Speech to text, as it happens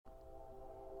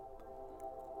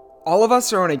All of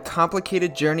us are on a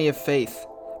complicated journey of faith,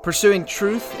 pursuing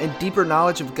truth and deeper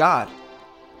knowledge of God.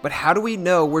 But how do we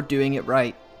know we're doing it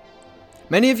right?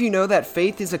 Many of you know that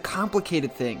faith is a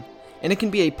complicated thing, and it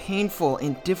can be a painful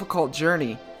and difficult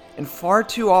journey, and far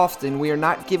too often we are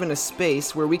not given a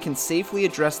space where we can safely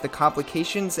address the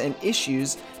complications and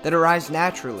issues that arise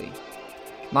naturally.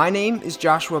 My name is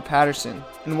Joshua Patterson,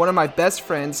 and one of my best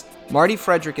friends, Marty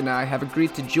Frederick, and I have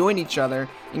agreed to join each other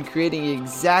in creating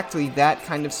exactly that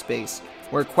kind of space,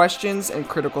 where questions and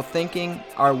critical thinking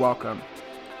are welcome.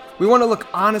 We want to look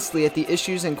honestly at the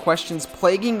issues and questions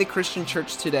plaguing the Christian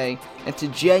church today, and to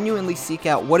genuinely seek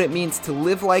out what it means to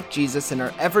live like Jesus in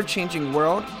our ever-changing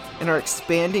world, in our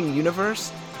expanding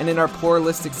universe, and in our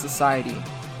pluralistic society.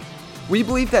 We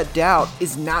believe that doubt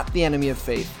is not the enemy of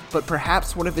faith, but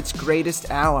perhaps one of its greatest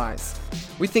allies.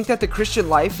 We think that the Christian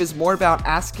life is more about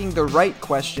asking the right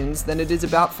questions than it is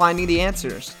about finding the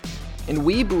answers. And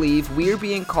we believe we are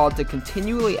being called to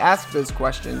continually ask those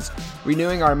questions,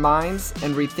 renewing our minds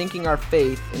and rethinking our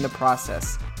faith in the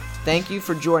process. Thank you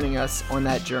for joining us on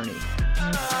that journey.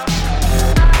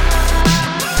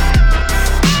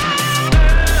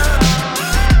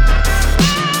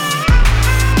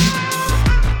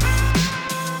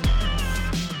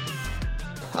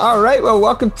 All right, well,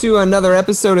 welcome to another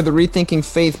episode of the Rethinking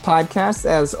Faith podcast.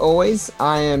 As always,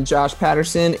 I am Josh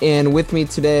Patterson, and with me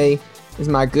today is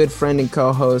my good friend and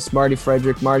co-host, Marty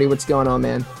Frederick. Marty, what's going on,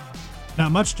 man?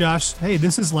 Not much, Josh. Hey,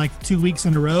 this is like 2 weeks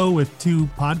in a row with two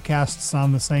podcasts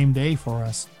on the same day for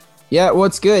us. Yeah, well,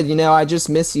 it's good. You know, I just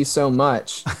miss you so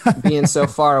much, being so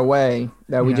far away,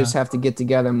 that we just have to get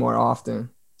together more often.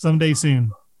 Someday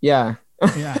soon. Yeah.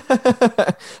 Yeah.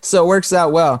 So it works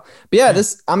out well. But yeah,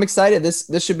 I'm excited.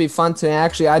 This should be fun today.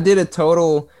 Actually, I did a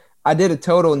total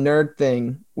nerd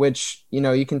thing, which, you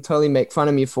know, you can totally make fun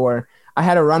of me for. I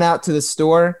had to run out to the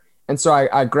store, and so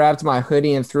I grabbed my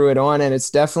hoodie and threw it on, and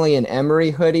it's definitely an Emery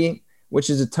hoodie,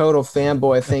 which is a total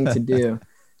fanboy thing to do.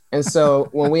 And so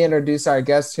when we introduce our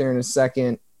guest here in a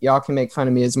second, y'all can make fun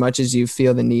of me as much as you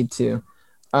feel the need to.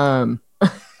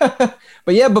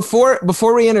 But yeah, before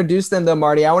we introduce them though,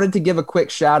 Marty, I wanted to give a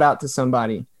quick shout out to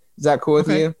somebody. Is that cool with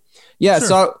you? Yeah. Sure.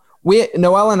 So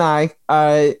Noelle and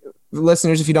I,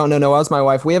 listeners, if you don't know, Noelle's my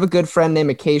wife. We have a good friend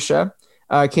named Acacia.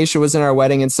 Acacia was in our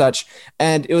wedding and such.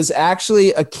 And it was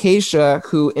actually Acacia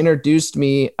who introduced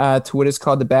me to what is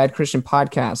called the BadChristian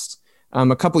podcast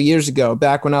a couple years ago,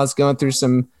 back when I was going through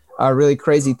some really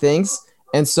crazy things.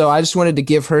 And so I just wanted to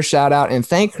give her a shout out and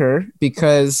thank her,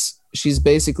 because she's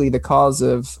basically the cause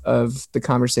of the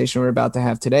conversation we're about to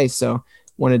have today. So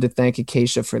wanted to thank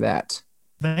Acacia for that.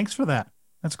 Thanks for that.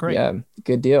 That's great. Yeah,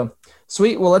 good deal.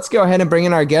 Sweet. Well, let's go ahead and bring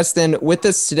in our guest then. With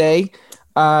us today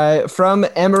from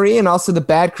Emory and also the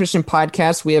BadChristian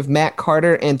podcast, we have Matt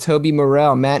Carter and Toby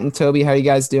Morrell. Matt and Toby, how are you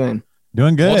guys doing?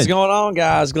 Doing good. What's going on,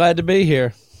 guys? Glad to be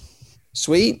here.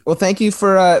 Sweet. Well, thank you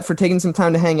for taking some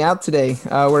time to hang out today.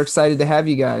 We're excited to have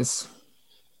you guys.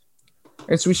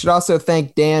 I guess we should also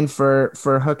thank Dan for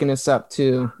hooking us up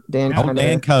too.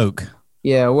 Dan Coke.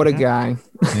 Yeah, what a guy.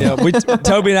 Yeah,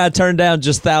 Toby and I turned down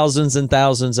just thousands and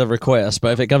thousands of requests,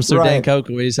 but if it comes through Dan Coke,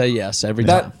 we say yes every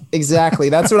time. Exactly.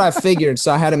 That's what I figured.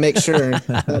 So I had to make sure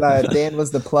that Dan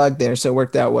was the plug there, so it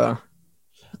worked out well.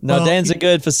 No, Dan's a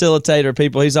good facilitator,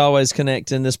 people. He's always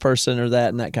connecting this person or that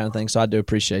and that kind of thing, so I do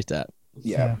appreciate that.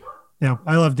 Yeah,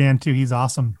 I love Dan too. He's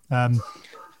awesome.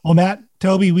 Well, Matt,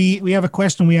 Toby, we have a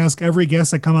question we ask every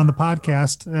guest that come on the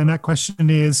podcast, and that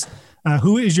question is,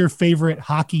 who is your favorite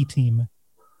hockey team?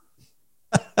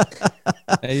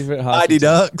 Favorite hockey Mighty team.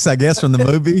 Ducks, I guess, from the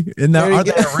movie. Are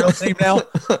they a real team now?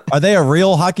 Are they a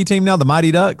real hockey team now, the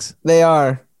Mighty Ducks? They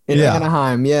are in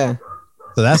Anaheim, yeah.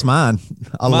 So that's mine.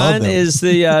 Mine is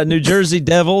the New Jersey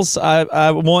Devils.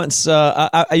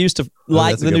 I used to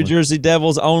like the New Jersey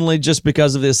Devils only just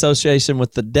because of the association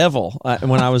with the devil.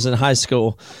 When I was in high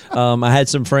school, I had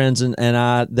some friends and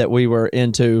I that we were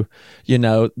into, you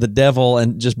know, the devil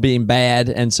and just being bad,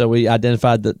 and so we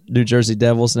identified the New Jersey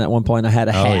Devils. And at one point, I had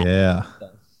a hat. Oh yeah.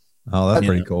 Oh, that's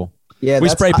pretty cool. Yeah, we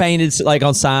spray painted like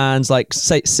on signs like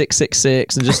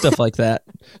 666 and just stuff like that,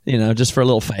 you know, just for a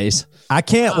little face. I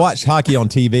can't watch hockey on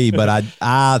TV, but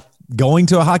I going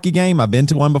to a hockey game, I've been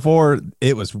to one before.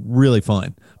 It was really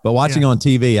fun. But watching on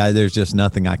TV, there's just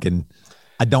nothing I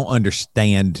don't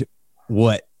understand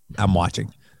what I'm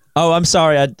watching. Oh, I'm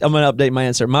sorry. I'm going to update my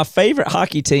answer. My favorite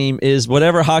hockey team is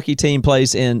whatever hockey team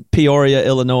plays in Peoria,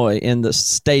 Illinois, in the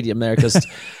stadium there, because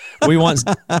we once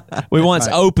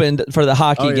opened for the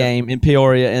hockey game in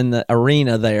Peoria in the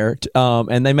arena there,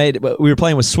 and we were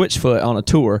playing with Switchfoot on a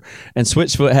tour, and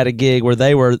Switchfoot had a gig where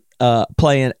they were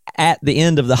playing at the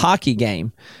end of the hockey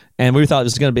game. and we thought it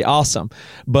was going to be awesome.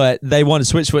 But they wanted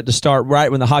Switchfoot to start right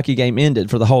when the hockey game ended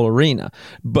for the whole arena.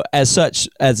 But as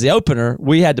the opener,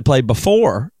 we had to play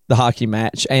before the hockey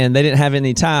match, and they didn't have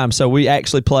any time, so we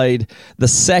actually played the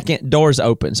second doors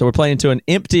open. So we're playing to an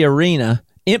empty arena,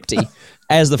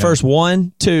 as the first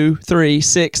 1, 2, 3,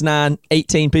 6, 9,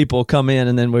 18 people come in,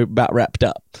 and then we're about wrapped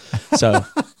up. So,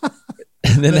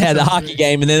 and then they had the hockey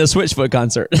game, and then a Switchfoot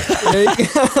concert.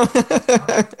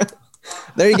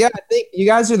 There you go. I think you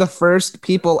guys are the first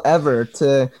people ever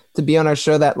to be on our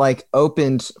show that like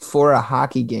opened for a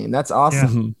hockey game. That's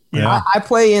awesome. Yeah. I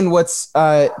play in what's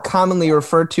commonly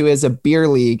referred to as a beer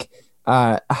league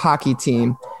hockey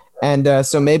team. And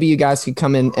so maybe you guys could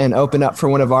come in and open up for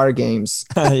one of our games.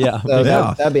 Yeah. So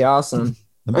that'd be awesome.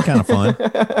 That'd be kind of fun.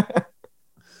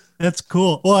 That's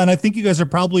cool. Well, and I think you guys are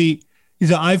probably,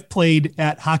 I've played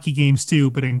at hockey games too,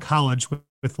 but in college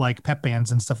with like pep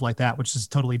bands and stuff like that, which is a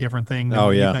totally different thing than what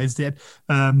you guys did.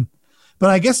 But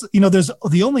I guess, there's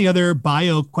the only other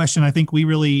bio question I think we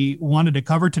really wanted to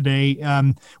cover today,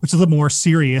 which is a little more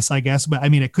serious, I guess. But I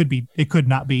mean, it could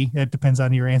not be. It depends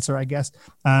on your answer, I guess.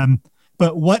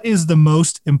 But what is the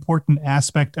most important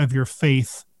aspect of your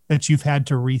faith that you've had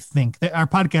to rethink? Our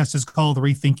podcast is called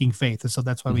Rethinking Faith. So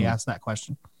that's why we asked that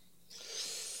question.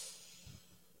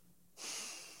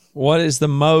 What is the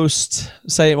most,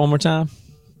 say it one more time?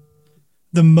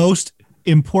 The most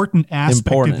important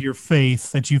aspect of your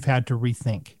faith that you've had to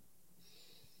rethink,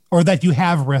 or that you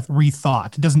have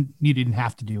rethought. You didn't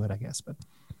have to do it, I guess, but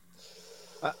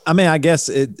I mean, I guess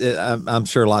I'm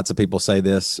sure lots of people say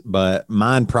this, but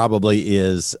mine probably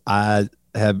is I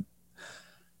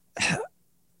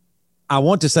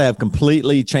want to say I've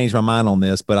completely changed my mind on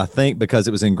this, but I think because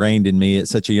it was ingrained in me at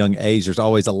such a young age, there's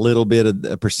always a little bit of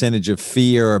a percentage of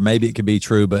fear, or maybe it could be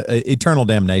true, but eternal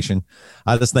damnation.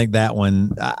 I just think that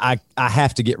one, I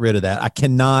have to get rid of that. I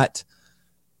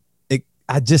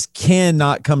just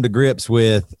cannot come to grips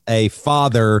with a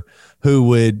father who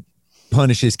would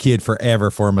punish his kid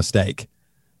forever for a mistake.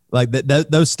 Like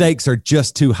those stakes are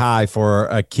just too high for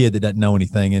a kid that doesn't know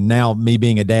anything. And now me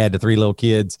being a dad to 3 little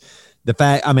kids,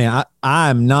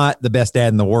 I'm not the best dad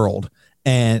in the world,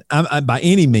 and I'm by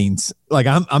any means, like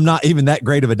I'm not even that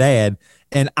great of a dad,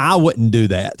 and I wouldn't do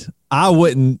that. I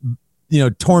wouldn't,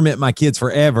 torment my kids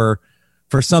forever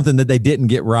for something that they didn't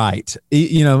get right.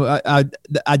 I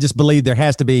just believe there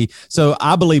has to be. So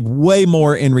I believe way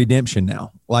more in redemption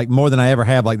now, like more than I ever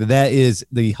have. Like that is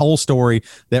the whole story,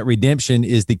 that redemption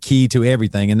is the key to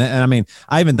everything. And I mean,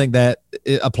 I even think that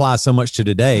it applies so much to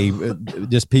today,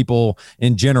 just people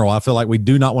in general. I feel like we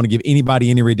do not want to give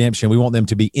anybody any redemption. We want them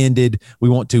to be ended. We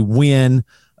want to win.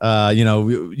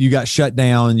 You got shut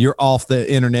down, you're off the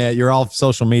internet, you're off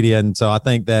social media. And so I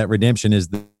think that redemption is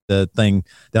the thing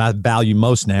that I value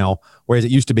most now, whereas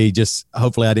it used to be just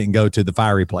hopefully I didn't go to the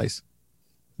fiery place.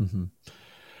 Mm-hmm.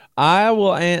 I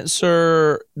will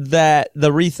answer that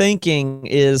the rethinking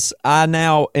is I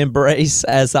now embrace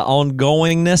as the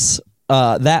ongoingness,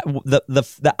 that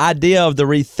the idea of the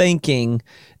rethinking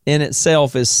in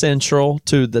itself is central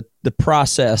to the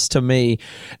process to me.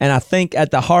 And I think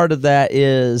at the heart of that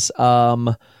is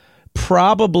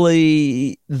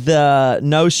probably the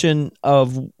notion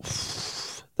of,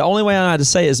 the only way I know how to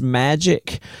say is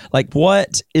magic. Like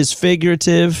what is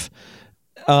figurative?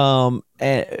 What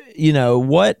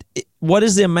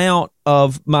is the amount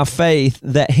of my faith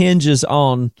that hinges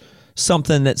on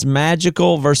something that's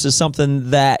magical versus something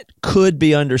that could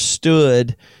be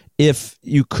understood if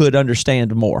you could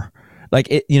understand more?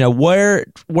 Like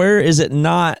where is it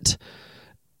not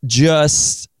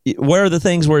just, where are the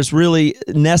things where it's really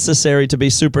necessary to be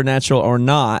supernatural or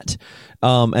not?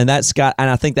 And I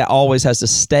think that always has to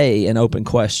stay an open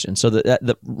question. So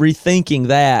the rethinking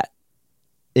that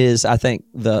is, I think,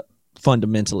 the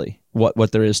fundamentally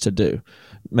what there is to do.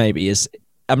 Maybe is,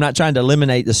 I'm not trying to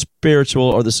eliminate the spiritual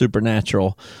or the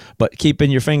supernatural, but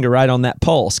keeping your finger right on that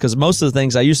pulse. Because most of the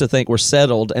things I used to think were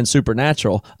settled and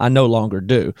supernatural, I no longer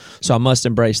do. So I must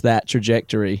embrace that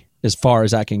trajectory as far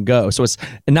as I can go. So it's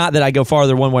not that I go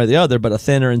farther one way or the other, but a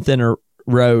thinner and thinner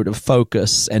road of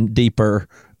focus and deeper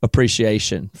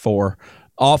appreciation for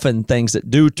often things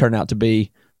that do turn out to be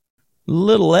a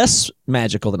little less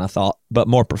magical than I thought, but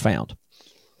more profound.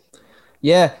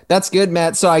 Yeah, that's good,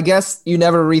 Matt. So I guess you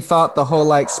never rethought the whole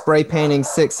like spray painting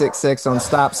 666 on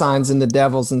stop signs and the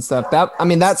devils and stuff.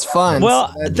 That's fun.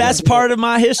 Well, that's part of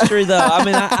my history, though.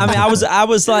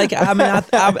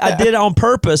 I did it on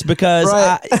purpose because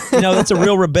right. That's a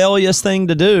real rebellious thing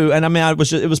to do. And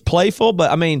it was playful, but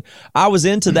I was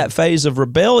into that phase of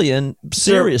rebellion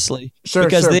seriously. Sure.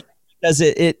 Because because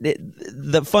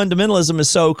the fundamentalism is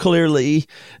so clearly,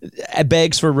 it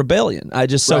begs for rebellion. I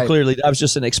was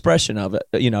just an expression of it.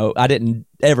 I didn't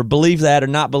ever believe that or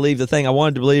not believe the thing I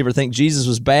wanted to believe or think Jesus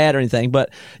was bad or anything.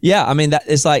 But yeah, I mean, that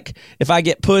it's like if I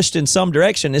get pushed in some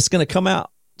direction, it's going to come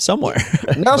out somewhere.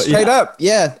 No, straight up.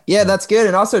 Yeah, that's good.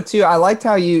 And also too, I liked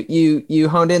how you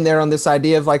honed in there on this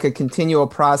idea of like a continual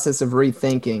process of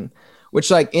rethinking, which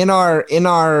like in our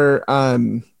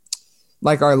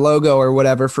like our logo or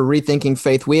whatever for Rethinking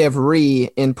Faith, we have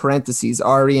re in parentheses,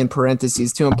 RE in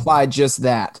parentheses to imply just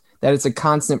that it's a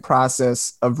constant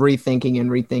process of rethinking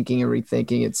and rethinking and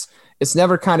rethinking. It's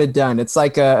never kind of done. It's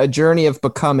like a journey of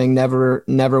becoming, never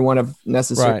one of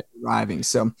necessarily arriving.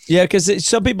 So yeah, because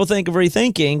some people think of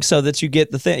rethinking so that you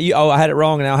get the thing. I had it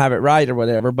wrong and I'll have it right or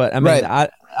whatever. But I mean,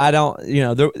 I don't.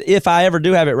 If I ever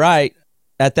do have it right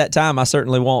at that time, I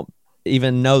certainly won't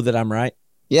even know that I'm right.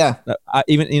 Yeah, I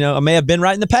may have been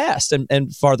right in the past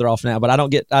and farther off now, but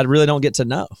I really don't get to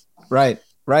know. Right.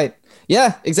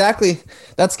 Yeah, exactly.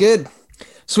 That's good.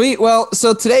 Sweet. Well,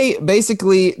 so today,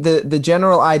 basically, the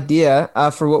general idea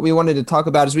for what we wanted to talk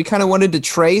about is we kind of wanted to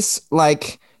trace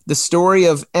like the story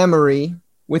of Emory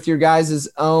with your guys'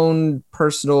 own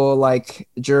personal like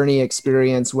journey,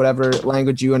 experience, whatever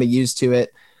language you want to use to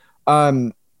it.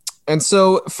 And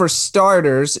so for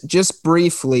starters, just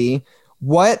briefly,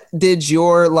 what did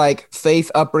your like faith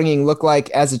upbringing look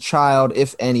like as a child,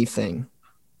 if anything?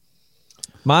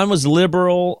 Mine was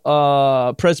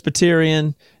liberal,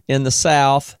 Presbyterian in the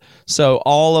South. So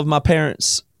all of my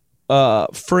parents'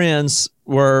 friends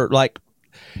were like,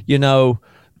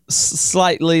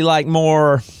 slightly like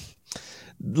more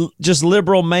just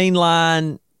liberal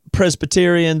mainline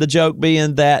Presbyterian, the joke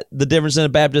being that the difference in a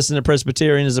Baptist and a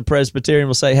Presbyterian is a Presbyterian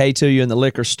will say hey to you in the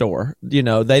liquor store. They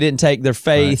didn't take their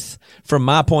faith, from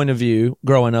my point of view,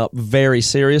 growing up, very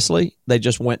seriously. They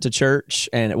just went to church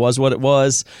and it was what it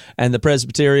was. And the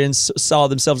Presbyterians saw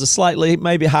themselves as slightly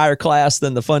maybe higher class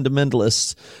than the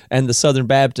fundamentalists and the Southern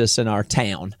Baptists in our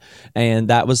town. And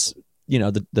that was,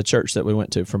 the church that we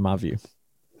went to, from my view.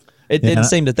 It didn't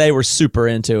seem that they were super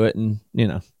into it and,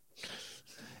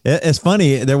 It's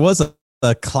funny. There was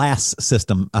a class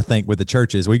system, I think, with the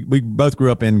churches. We both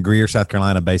grew up in Greer, South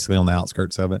Carolina, basically on the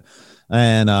outskirts of it.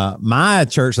 And my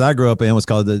church that I grew up in was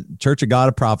called the Church of God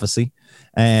of Prophecy.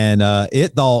 And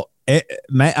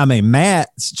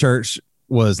Matt's church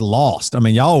was lost. I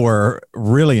mean, y'all were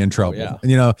really in trouble. Yeah.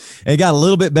 It got a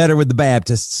little bit better with the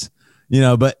Baptists.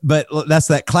 But that's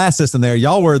that class system there.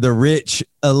 Y'all were the rich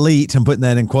elite, I'm putting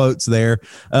that in quotes there,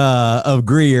 of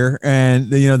Greer. And,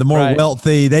 the more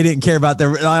wealthy, they didn't care about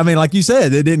like you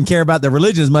said, they didn't care about their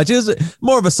religion as much. It was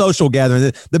more of a social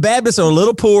gathering. The Baptists are a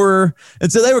little poorer.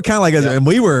 And so they were kind of like, and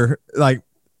we were like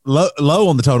low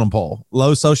on the totem pole,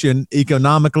 low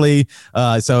socioeconomically.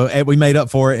 So we made up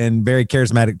for it in very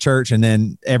charismatic church. And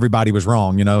then everybody was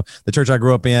wrong. The church I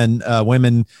grew up in,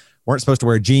 women weren't supposed to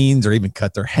wear jeans or even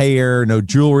cut their hair, no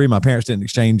jewelry. My parents didn't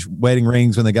exchange wedding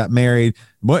rings when they got married.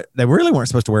 They really weren't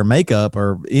supposed to wear makeup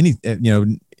or any,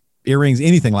 earrings,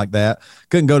 anything like that.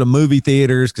 Couldn't go to movie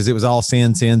theaters because it was all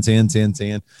sin. And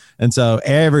so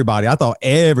I thought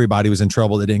everybody was in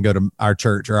trouble that didn't go to our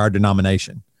church or our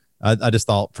denomination. I just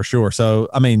thought for sure. So,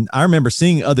 I mean, I remember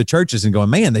seeing other churches and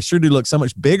going, man, they sure do look so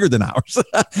much bigger than ours.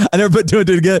 I never put two and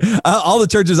two together. All the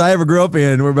churches I ever grew up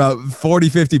in were about 40,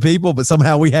 50 people, but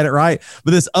somehow we had it right.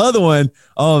 But this other one,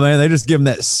 oh man, they just give them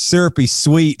that syrupy,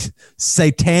 sweet,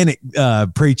 satanic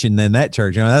preaching in that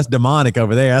church. That's demonic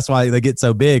over there. That's why they get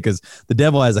so big, because the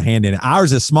devil has a hand in it.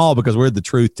 Ours is small because we're the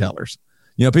truth tellers.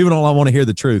 People don't want to hear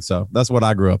the truth. So that's what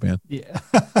I grew up in. Yeah.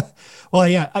 Well,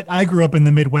 yeah, I grew up in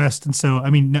the Midwest. And so,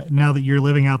 I mean, now that you're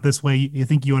living out this way, you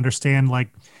think you understand, like,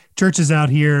 churches out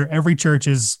here, every church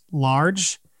is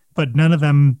large, but none of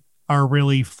them are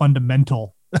really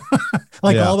fundamental.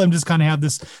 All of them just kind of have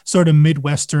this sort of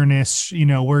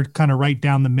Midwesternish, we're kind of right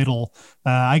down the middle.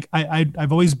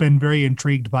 I've always been very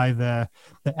intrigued by the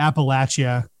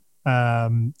Appalachia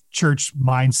church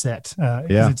mindset.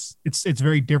 It's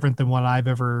very different than what I've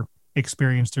ever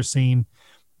experienced or seen.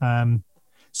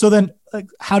 So then,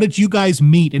 how did you guys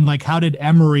meet, and how did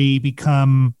Emory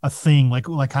become a thing?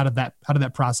 How did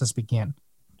that process begin?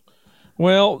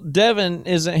 Well, Devin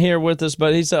isn't here with us,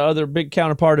 but he's the other big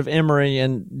counterpart of Emory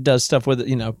and does stuff with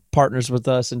it, partners with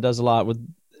us and does a lot with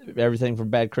everything from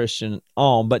BadChristian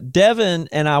on. But Devin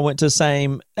and I went to the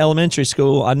same elementary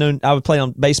school. I would play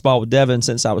on baseball with Devin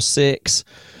since I was 6,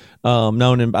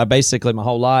 known him basically my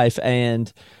whole life.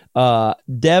 And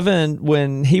Devin,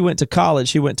 when he went to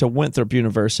college, he went to Winthrop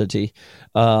University,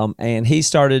 and he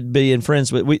started being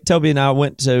friends with Toby and I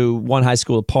went to one high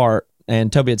school apart.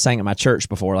 and Toby had sang at my church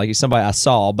before. Like, he's somebody I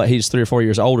saw, but he's 3 or 4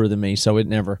 years older than me, so we'd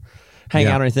never hang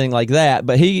out or anything like that.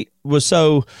 But he was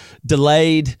so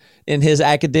delayed in his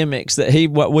academics that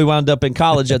we wound up in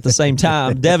college at the same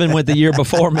time. Devin went the year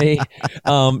before me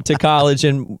to college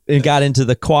and got into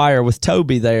the choir with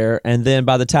Toby there. And then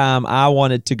by the time I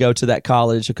wanted to go to that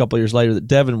college a couple of years later that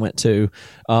Devin went to,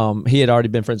 he had already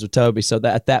been friends with Toby. So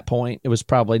that at that point, it was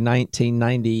probably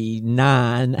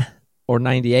 1999 or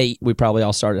 98. We probably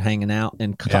all started hanging out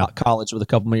in college with a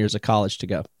couple more years of college to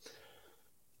go.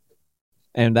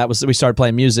 And we started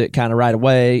playing music kind of right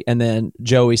away. And then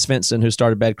Joey Svensson, who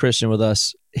started BadChristian with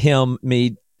us, him,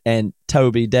 me, and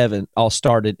Toby, Devin, all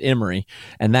started Emory.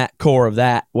 And that core of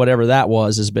that, whatever that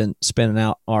was, has been spinning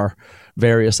out our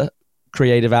various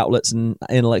creative outlets and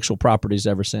intellectual properties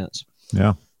ever since.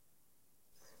 Yeah.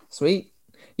 Sweet.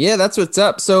 Yeah, that's what's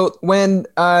up. So when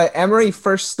Emory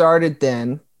first started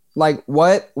then, like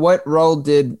what role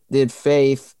did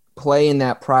Faith play in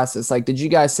that process? Like, did you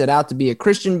guys set out to be a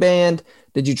Christian band?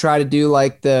 Did you try to do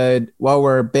like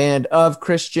we're a band of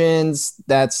Christians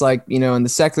that's like, in the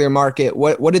secular market?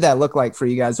 What did that look like for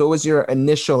you guys? What was your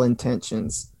initial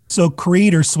intentions? So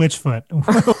Creed or Switchfoot?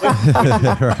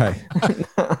 Right.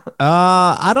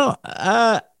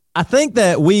 I think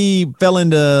that we fell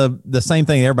into the same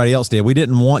thing everybody else did. We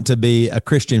didn't want to be a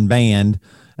Christian band.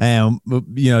 And,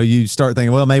 you start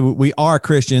thinking, well, maybe we are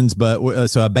Christians, but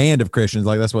so a band of Christians,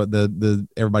 like that's what the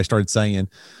everybody started saying.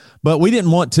 But we didn't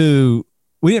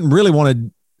really want to,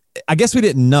 I guess we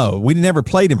didn't know. We never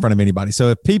played in front of anybody. So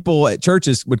if people at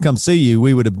churches would come see you,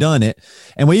 we would have done it.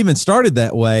 And we even started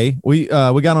that way. We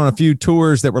got on a few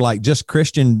tours that were like just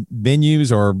Christian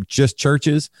venues or just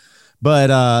churches. But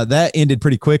that ended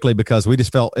pretty quickly because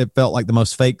it felt like the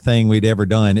most fake thing we'd ever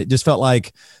done. It just felt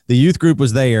like the youth group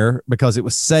was there because it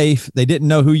was safe. They didn't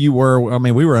know who you were. I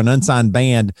mean, we were an unsigned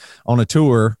band on a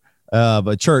tour of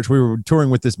a church. We were touring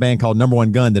with this band called Number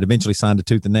One Gun that eventually signed to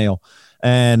Tooth and Nail.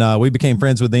 And we became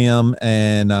friends with them.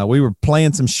 And we were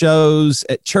playing some shows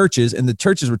at churches, and the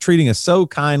churches were treating us so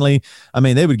kindly. I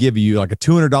mean, they would give you like a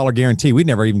 $200 guarantee. We'd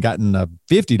never even gotten a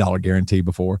 $50 guarantee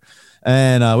before.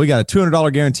 And we got a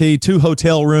 $200 guarantee, 2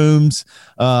 hotel rooms,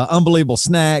 unbelievable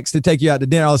snacks to take you out to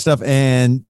dinner, all this stuff.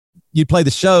 And you'd play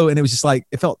the show, and it was just like,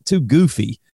 it felt too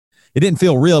goofy. It didn't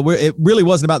feel real. It really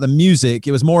wasn't about the music.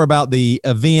 It was more about the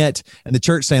event and the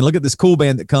church saying, look at this cool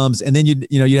band that comes. And then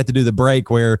you have to do the break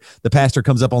where the pastor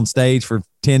comes up on stage for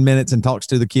 10 minutes and talks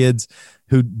to the kids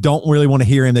who don't really want to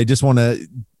hear him. They just want to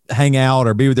hang out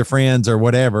or be with their friends or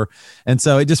whatever. And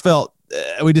so it just felt,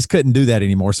 we just couldn't do that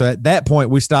anymore. So at that point,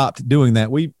 we stopped doing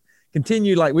that. We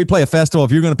continued, like, we play a festival.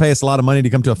 If you're going to pay us a lot of money to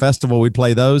come to a festival, we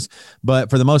play those. But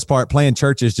for the most part, playing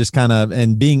churches just kind of,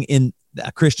 and being in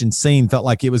a Christian scene felt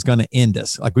like it was going to end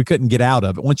us. Like we couldn't get out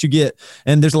of it. Once you get,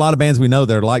 and there's a lot of bands we know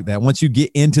that are like that. Once you get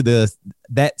into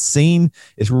that scene,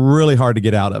 it's really hard to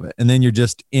get out of it. And then you're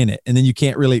just in it. And then you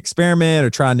can't really experiment or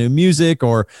try new music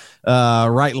or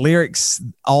write lyrics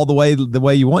all the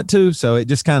way you want to. So it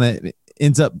just kind of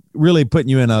ends up really putting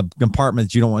you in a compartment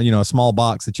that you don't want, a small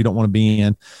box that you don't want to be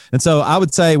in. And so I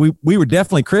would say we were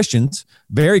definitely Christians,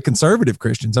 very conservative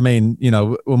Christians. I mean,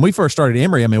 when we first started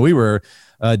Emory, I mean, we were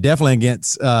definitely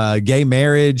against gay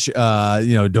marriage,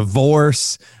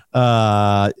 divorce.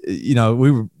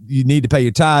 You need to pay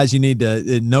your tithes. You need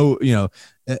to know,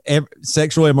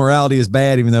 sexual immorality is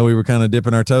bad, even though we were kind of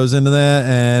dipping our toes into that,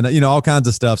 and all kinds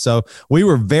of stuff. So we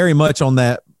were very much on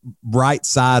that right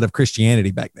side of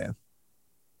Christianity back then.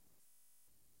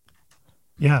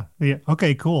 Yeah.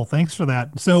 Okay, cool. Thanks for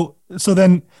that. So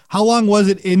then how long was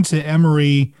it into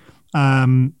Emory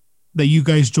that you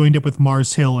guys joined up with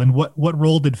Mars Hill, and what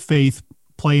role did Faith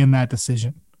play in that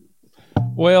decision?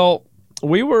 Well,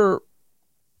 we were,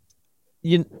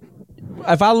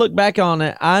 if I look back on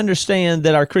it, I understand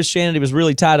that our Christianity was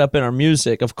really tied up in our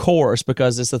music, of course,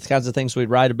 because it's the kinds of things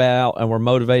we'd write about and were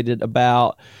motivated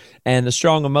about. And the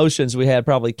strong emotions we had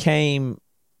probably came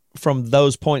from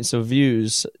those points of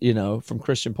views, from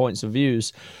Christian points of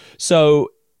views. So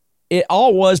it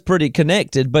all was pretty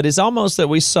connected, but it's almost that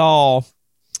we saw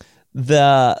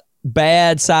the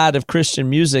bad side of Christian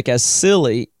music as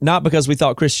silly, not because we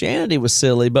thought Christianity was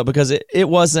silly, but because it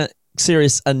wasn't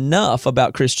serious enough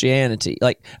about Christianity.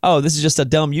 Like, oh, this is just a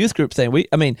dumb youth group thing.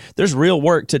 There's real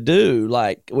work to do.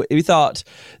 Like we thought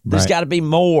there's got to be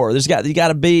more. There's got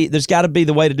to be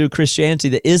the way to do Christianity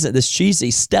that isn't this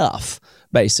cheesy stuff,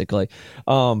 basically.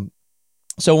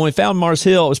 So when we found Mars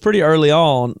Hill, it was pretty early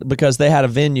on because they had a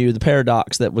venue, the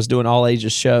Paradox, that was doing all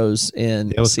ages shows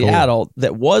in Seattle. Cool.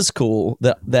 That was cool.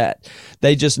 That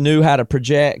they just knew how to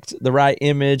project the right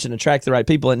image and attract the right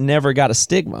people. It never got a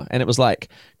stigma. And it was like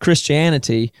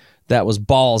Christianity that was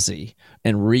ballsy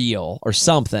and real or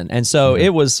something. And so it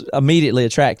was immediately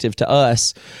attractive to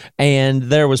us. And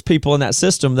there was people in that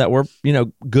system that were,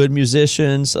 good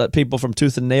musicians, people from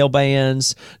Tooth and Nail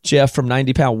bands. Jeff from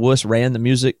 90 Pound Wuss ran the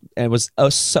music and was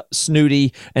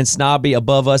snooty and snobby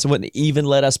above us and wouldn't even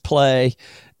let us play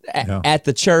at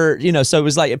the church, so it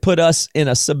was like it put us in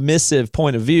a submissive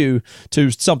point of view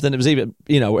to something that was even,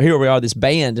 here we are, this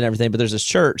band and everything, but there's this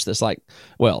church that's like,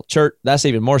 well, church, that's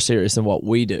even more serious than what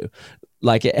we do.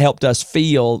 Like it helped us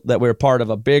feel that we're part of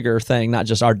a bigger thing, not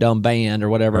just our dumb band or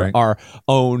whatever our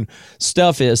own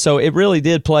stuff is. So it really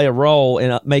did play a role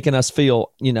in making us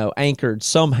feel, anchored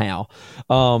somehow.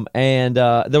 And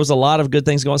there was a lot of good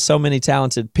things going on. So many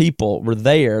talented people were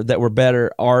there that were better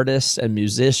artists and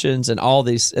musicians and all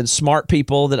these and smart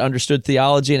people that understood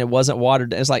theology, and it wasn't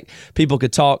watered down. It's like people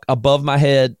could talk above my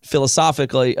head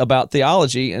philosophically about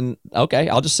theology, and okay,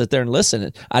 I'll just sit there and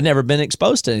listen. I'd never been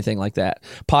exposed to anything like that.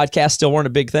 Podcasts still weren't a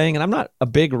big thing, and I'm not a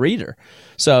big reader.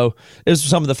 So it was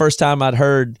some of the first time I'd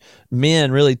heard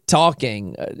men really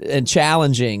talking and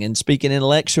challenging and speaking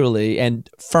intellectually and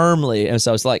firmly. And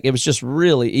so it's like, it was just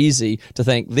really easy to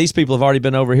think these people have already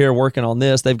been over here working on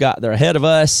this. They're ahead of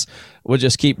us. We'll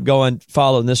just keep going,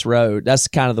 following this road. That's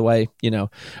kind of the way,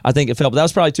 I think it felt. But that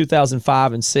was probably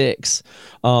 2005 and 6.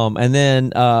 And then,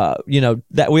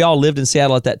 that we all lived in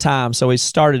Seattle at that time. So we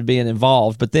started being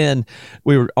involved. But then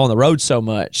we were on the road so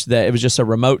much that it was just a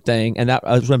remote thing. And that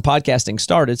was when podcasting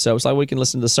started. So it's like we can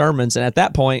listen to the sermons. And at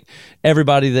that point,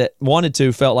 everybody that wanted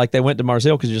to felt like they went to Mars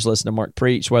Hill because you just listened to Mark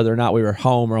preach, whether or not we were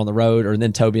home or on the road, or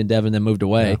then Toby and Devin then moved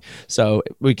away. Yeah. So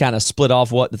we kind of split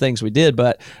off what the things we did.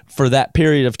 But for that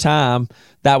period of time,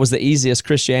 that was the easiest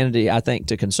Christianity, I think,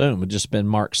 to consume. It just been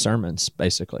Mark's sermons,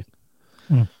 basically.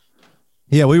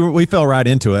 Yeah, we fell right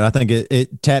into it. I think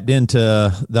it tapped into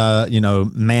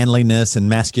the manliness and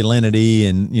masculinity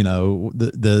and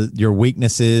your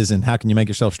weaknesses and how can you make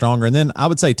yourself stronger. And then I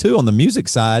would say too, on the music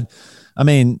side, I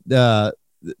mean, the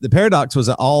Paradox was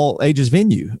an all ages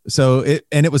venue, so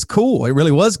it was cool. It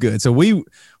really was good. So we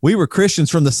were Christians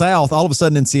from the South all of a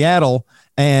sudden in Seattle,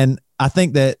 and I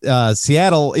think that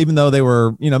Seattle, even though they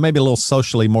were, maybe a little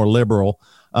socially more liberal,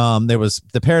 there was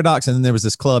the Paradox, and then there was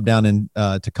this club down in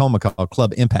Tacoma called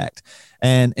Club Impact.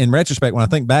 And in retrospect, when I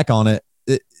think back on it,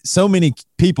 so many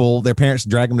people, their parents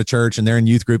drag them to church, and they're in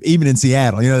youth group, even in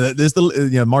Seattle.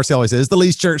 Marcy always says it's the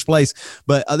least church place,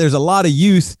 but there's a lot of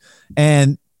youth,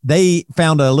 and they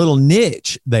found a little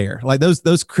niche there. Like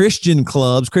those Christian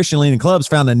clubs, Christian leaning clubs,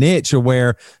 found a niche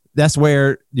where that's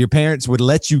where your parents would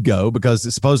let you go because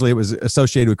supposedly it was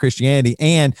associated with Christianity,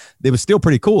 and it was still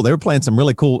pretty cool. They were playing some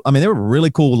really cool, there were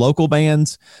really cool local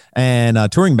bands and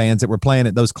touring bands that were playing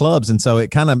at those clubs. And so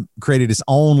it kind of created its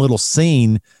own little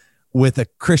scene with a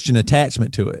Christian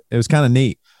attachment to it. It was kind of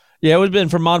neat. Yeah, it would have been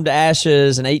From Mom to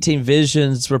Ashes and 18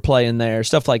 Visions were playing there,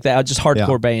 stuff like that, just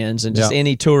hardcore bands and just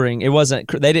any touring.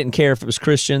 They didn't care if it was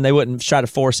Christian. They wouldn't try to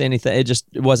force anything.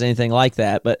 It wasn't anything like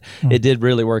that, but it did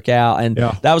really work out. And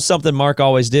that was something Mark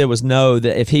always did, was know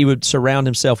that if he would surround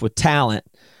himself with talent,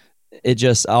 it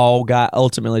just all got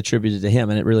ultimately attributed to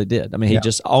him, and it really did. I mean,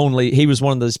 he was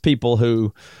one of those people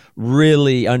who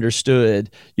really understood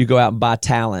you go out and buy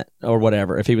talent or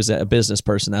whatever. If he was a business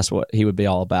person, that's what he would be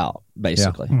all about,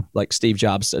 basically. Like Steve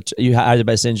Jobs, you hire the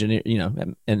best engineer,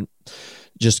 and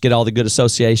just get all the good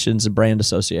associations and brand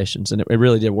associations, and it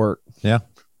really did work. Yeah.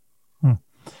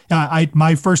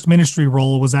 My first ministry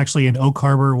role was actually in Oak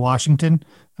Harbor, Washington.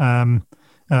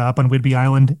 Up on Whidbey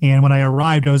Island. And when I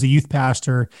arrived, I was a youth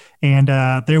pastor, and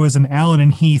there was an Allen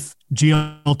and Heath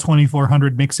GL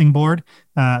 2400 mixing board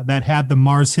that had the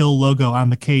Mars Hill logo on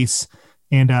the case.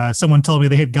 And someone told me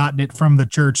they had gotten it from the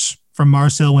church from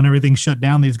Mars Hill when everything shut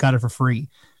down. They just got it for free.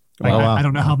 Like, wow. I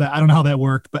don't know how that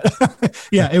worked, but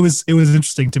yeah, it was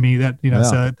interesting to me that,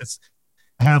 so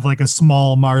I have like a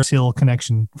small Mars Hill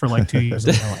connection for like 2 years.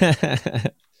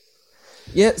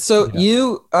 Yeah. So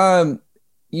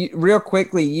you real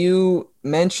quickly, you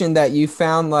mentioned that you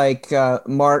found like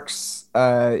Mark's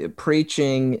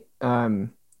preaching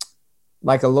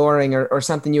like alluring or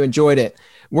something. You enjoyed it.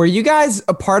 Were you guys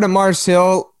a part of Mars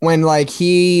Hill when like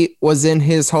he was in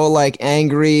his whole like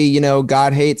angry,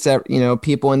 God hates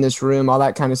people in this room, all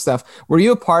that kind of stuff? Were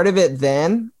you a part of it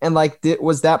then? And like,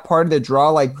 was that part of the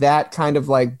draw, like that kind of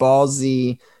like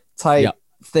ballsy type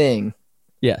thing?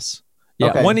 Yes. Yeah,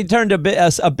 okay. When he turned a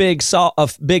big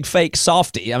fake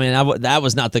softy. I mean, that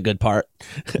was not the good part.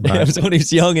 Right. It was when he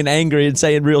was young and angry and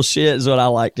saying real shit is what I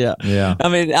liked. Yeah. I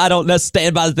mean, I don't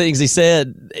stand by the things he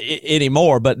said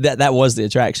anymore, but that was the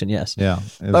attraction. Yes. Yeah.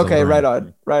 Okay. Right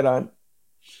on.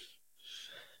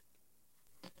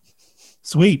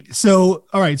 Sweet. So,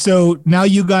 all right. So now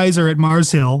you guys are at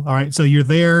Mars Hill. All right. So you're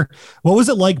there. What was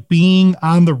it like being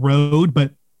on the road,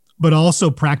 but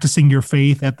also practicing your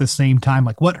faith at the same time?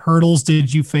 Like, what hurdles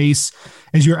did you face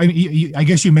as you're, I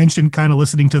guess you mentioned kind of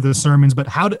listening to the sermons, but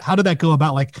how did that go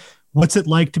about? Like, what's it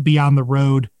like to be on the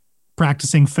road,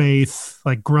 practicing faith,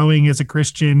 like growing as a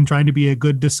Christian, trying to be a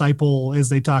good disciple, as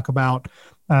they talk about,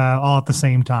 all at the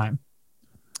same time?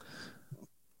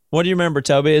 What do you remember,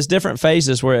 Toby? It's different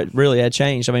phases where it really had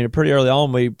changed. I mean, pretty early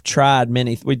on, we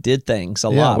did things a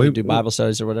lot. We do Bible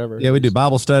studies or whatever. Yeah, we do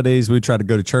Bible studies. We try to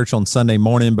go to church on Sunday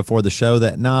morning before the show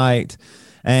that night.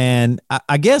 And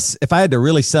I guess if I had to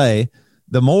really say,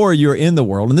 the more you're in the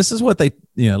world, and this is what they,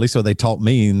 at least what they taught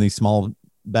me in these small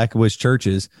backwoods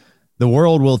churches, the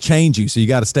world will change you. So you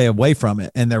got to stay away from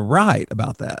it. And they're right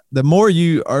about that. The more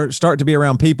you start to be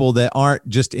around people that aren't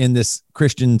just in this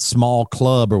Christian small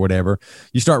club or whatever,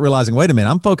 you start realizing, wait a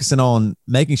minute, I'm focusing on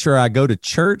making sure I go to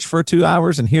church for 2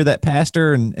 hours and hear that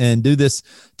pastor and do this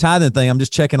tithing thing. I'm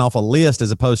just checking off a list, as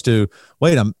opposed to,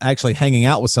 wait, I'm actually hanging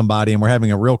out with somebody and we're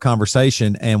having a real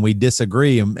conversation and we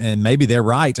disagree and maybe they're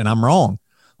right and I'm wrong.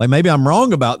 Like, maybe I'm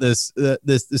wrong about this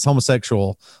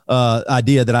homosexual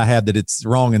idea that I have, that it's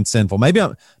wrong and sinful. Maybe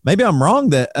I'm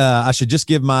wrong that I should just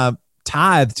give my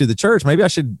tithe to the church. Maybe I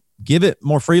should give it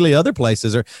more freely other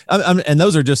places. And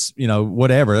those are just,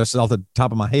 whatever. That's off the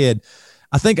top of my head.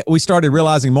 I think we started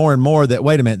realizing more and more that,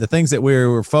 wait a minute, the things that we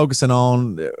were focusing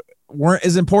on weren't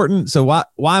as important. So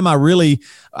why am I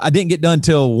didn't get done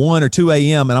till 1 or 2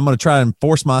 a.m. and I'm going to try and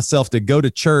force myself to go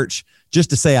to church just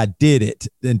to say I did it,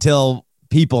 until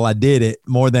people I did it,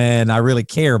 more than I really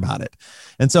care about it.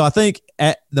 And so I think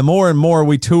the more and more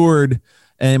we toured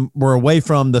and were away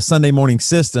from the Sunday morning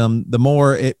system, the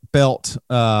more it felt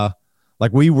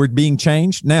like we were being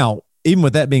changed. Now, even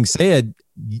with that being said,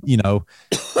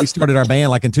 we started our band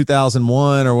like in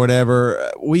 2001 or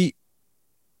whatever.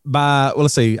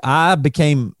 I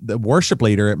became the worship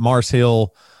leader at Mars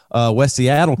Hill West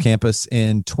Seattle campus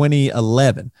in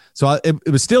 2011. So it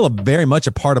was still very much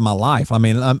a part of my life. I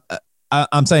mean,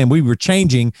 I'm saying we were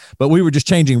changing, but we were just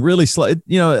changing really slow.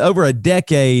 Over a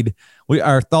decade,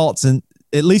 our thoughts, and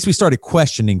at least we started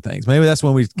questioning things. Maybe that's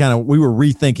when we were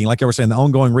rethinking, like I was saying, the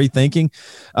ongoing rethinking.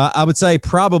 I would say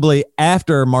probably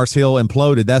after Mars Hill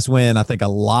imploded, that's when I think a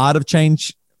lot of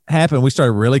change happened. We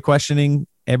started really questioning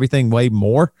everything way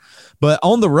more. But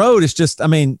on the road, it's just,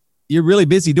 you're really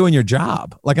busy doing your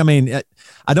job. Like,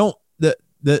 I don't,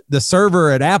 the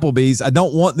server at Applebee's, I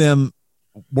don't want them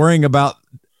worrying about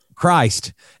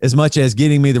Christ as much as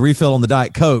getting me the refill on the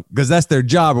Diet Coke, because that's their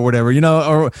job or whatever,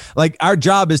 or like our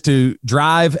job is to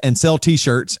drive and sell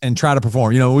t-shirts and try to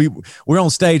perform. We're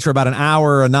on stage for about an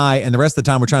hour a night, and the rest of the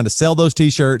time we're trying to sell those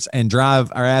t-shirts and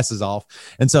drive our asses off.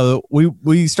 And so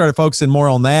we started focusing more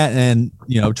on that and,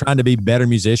 trying to be better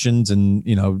musicians and,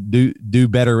 do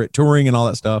better at touring and all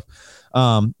that stuff.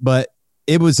 But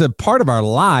it was a part of our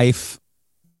life.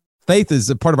 Faith is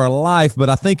a part of our life, but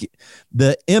I think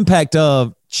the impact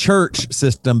of church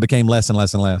system became less and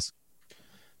less and less.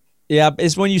 Yeah,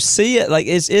 it's when you see it, like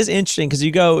it's interesting, because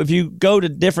if you go to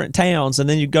different towns and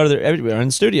then you go to everywhere in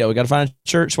the studio, we got to find a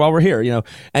church while we're here,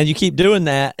 and you keep doing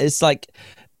that. It's like,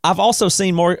 I've also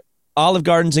seen more Olive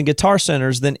Gardens and Guitar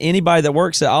Centers than anybody that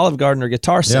works at Olive Garden or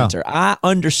Guitar Center. Yeah. I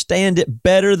understand it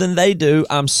better than they do.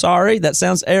 I'm sorry, that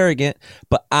sounds arrogant,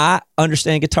 but I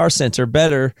understand Guitar Center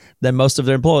better than most of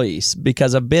their employees,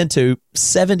 because I've been to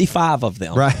 75 of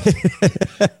them. Right.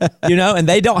 And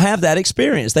they don't have that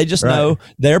experience. They just know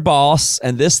their boss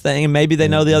and this thing, and maybe they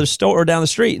know the other store down the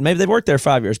street, and maybe they've worked there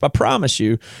 5 years. But I promise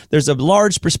you, there's a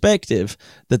large perspective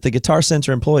that the Guitar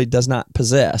Center employee does not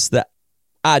possess that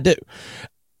I do.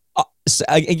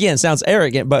 Again, sounds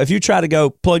arrogant, but if you try to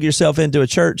go plug yourself into a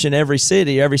church in every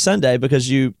city every Sunday because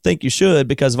you think you should,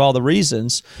 because of all the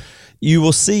reasons, you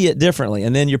will see it differently.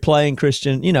 And then you're playing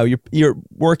Christian, you're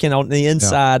working on the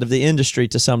inside of the industry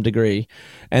to some degree.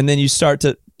 And then it starts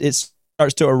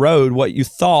to erode what you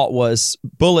thought was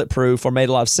bulletproof or made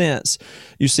a lot of sense.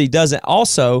 You see, doesn't.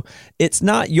 Also, it's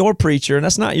not your preacher and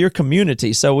that's not your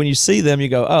community. So when you see them, you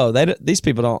go, oh, these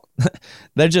people don't,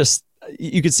 they're just,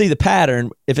 you can see the pattern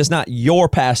if it's not your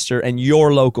pastor and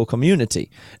your local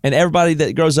community. And everybody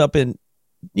that grows up in,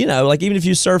 like even if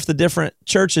you surf the different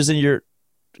churches in your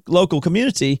local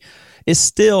community, it's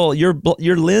still your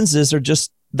lenses are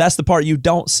just, that's the part you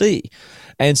don't see.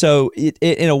 And so it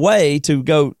in a way, to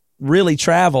go really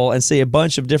travel and see a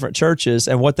bunch of different churches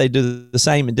and what they do the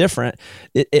same and different,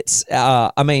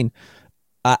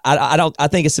 I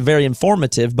think it's very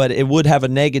informative, but it would have a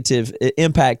negative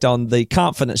impact on the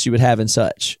confidence you would have in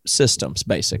such systems,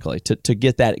 basically, to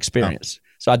get that experience.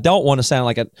 So I don't want to sound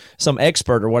like some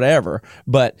expert or whatever,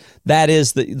 but that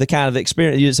is the kind of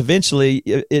experience. Eventually,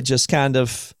 it just kind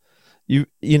of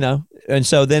you know, and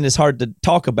so then it's hard to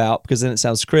talk about because then it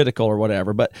sounds critical or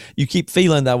whatever. But you keep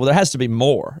feeling that, well, there has to be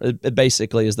more. It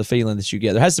basically is the feeling that you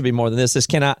get. There has to be more than this. This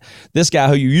guy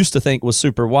who you used to think was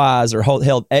super wise or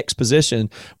held X position,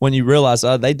 when you realize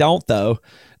they don't though.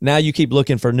 Now you keep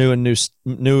looking for new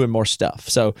and more stuff.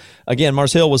 So again,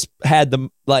 Mars Hill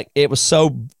it was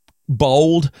so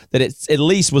bold that it at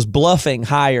least was bluffing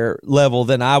higher level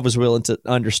than I was willing to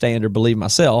understand or believe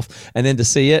myself. And then to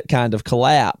see it kind of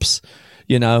collapse,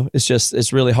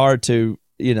 it's really hard to,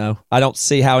 I don't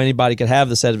see how anybody could have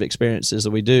the set of experiences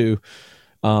that we do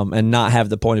and not have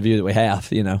the point of view that we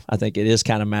have. I think it is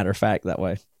kind of matter of fact that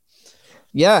way.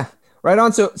 Yeah, right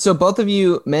on. So both of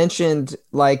you mentioned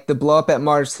like the blow up at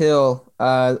Mars Hill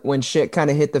when shit kind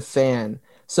of hit the fan.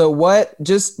 So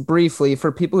just briefly for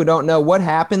people who don't know, what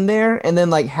happened there? And then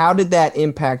like, how did that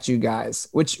impact you guys?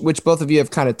 Which both of you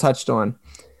have kind of touched on,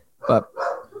 but.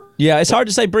 Yeah, it's hard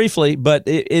to say briefly, but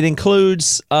it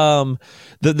includes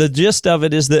the gist of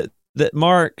it is that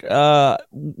Mark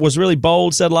was really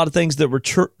bold, said a lot of things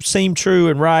that seemed true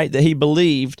and right that he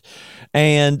believed,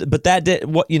 but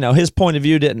that his point of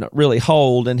view didn't really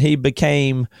hold, and he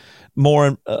became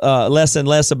less and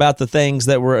less about the things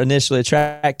that were initially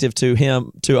attractive to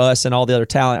him, to us, and all the other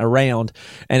talent around.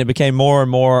 And it became more and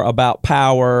more about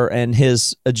power and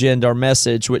his agenda or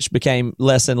message, which became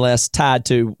less and less tied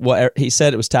to what he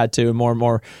said it was tied to, and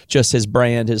more just his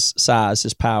brand, his size,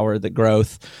 his power, the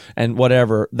growth, and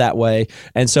whatever that way.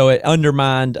 And so it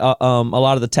undermined a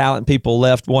lot of the talent people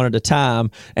left one at a time,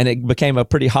 and it became a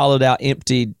pretty hollowed out,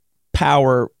 empty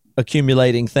power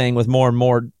accumulating thing with more and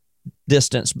more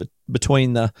distance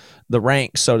between the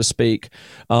ranks, so to speak,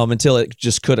 until it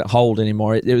just couldn't hold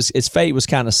anymore. Its fate was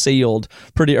kind of sealed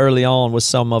pretty early on with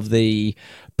some of the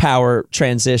power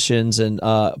transitions and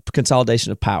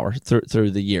consolidation of power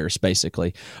through the years.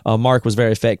 Basically, Mark was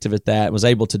very effective at that, was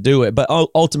able to do it, but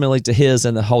ultimately to his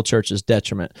and the whole church's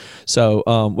detriment.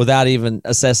 So without even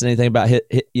assessing anything about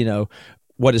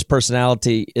what his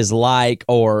personality is like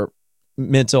or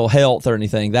mental health or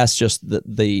anything, that's just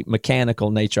the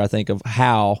mechanical nature, I think, of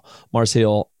how Mars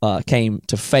Hill came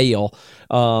to fail.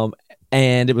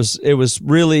 And it was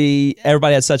really,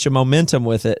 everybody had such a momentum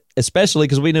with it, especially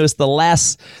because we knew this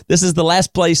is the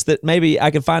last place that maybe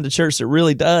I could find a church that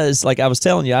really does. Like I was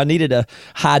telling you, I needed a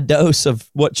high dose of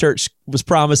what church was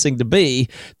promising to be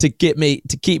to keep me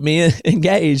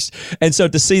engaged. And so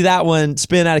to see that one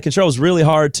spin out of control was really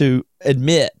hard to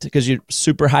admit, because you're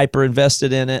super hyper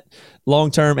invested in it long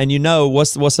term, and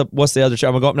what's the other church?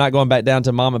 I'm not going back down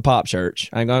to mom and pop church.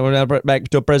 I'm going back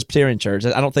to a Presbyterian church.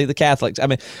 I don't think the Catholics. I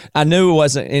mean, I knew it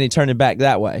wasn't any turning back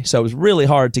that way, so it was really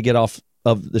hard to get off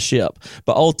of the ship.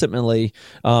 But ultimately,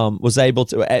 was able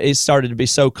to. It started to be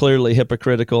so clearly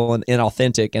hypocritical and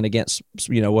inauthentic and against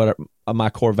what are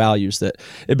my core values that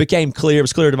it became clear. It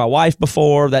was clear to my wife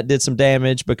before that did some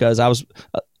damage, because I was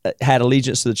had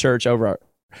allegiance to the church over our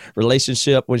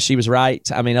relationship when she was right.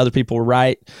 I mean, other people were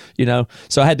right,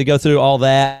 so I had to go through all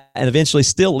that and eventually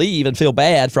still leave and feel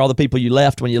bad for all the people you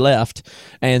left when you left.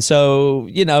 And so,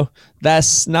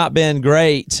 that's not been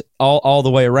great all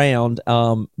the way around.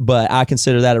 But I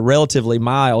consider that a relatively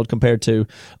mild compared to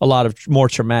a lot of more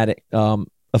traumatic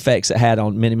effects it had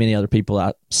on many, many other people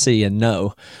I see and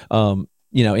know,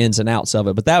 ins and outs of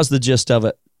it. But that was the gist of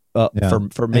it.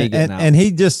 For me, and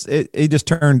he just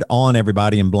turned on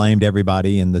everybody and blamed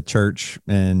everybody in the church,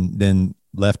 and then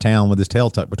left town with his tail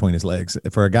tucked between his legs.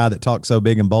 For a guy that talked so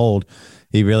big and bold,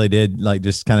 he really did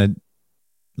just kind of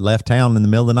left town in the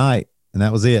middle of the night, and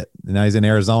that was it. And now he's in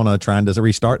Arizona trying to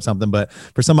restart something. But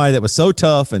for somebody that was so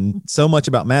tough and so much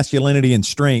about masculinity and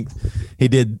strength, he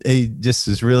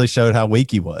just really showed how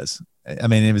weak he was. I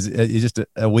mean, it was just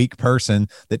a weak person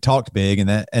that talked big, and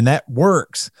that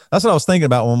works. That's what I was thinking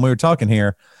about when we were talking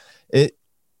here.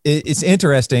 It's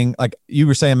interesting. Like you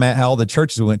were saying, Matt, how all the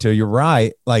churches we went to, you're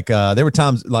right. Like there were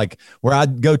times like where I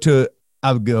would go,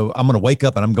 I'm going to wake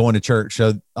up and I'm going to church.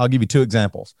 So I'll give you two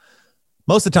examples.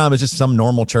 Most of the time it's just some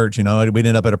normal church. We'd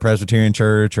end up at a Presbyterian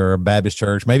church or a Baptist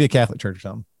church, maybe a Catholic church or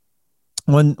something.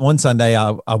 One Sunday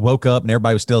I woke up and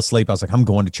everybody was still asleep. I was like, I'm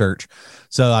going to church.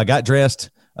 So I got dressed.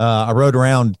 I rode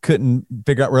around, couldn't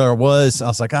figure out where I was. I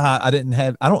was like, I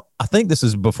think this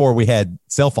is before we had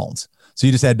cell phones. So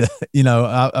you just had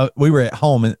to, we were at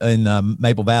home in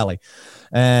Maple Valley,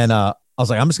 and I was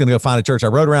like, I'm just going to go find a church. I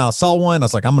rode around, I saw one. I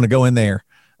was like, I'm going to go in there.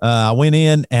 I went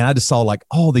in and I just saw like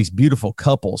all these beautiful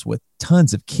couples with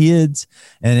tons of kids,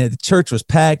 and the church was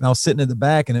packed. And I was sitting in the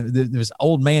back, and this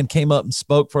old man came up and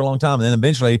spoke for a long time. And then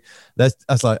eventually, I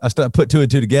put two and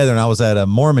two together, and I was at a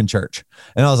Mormon church,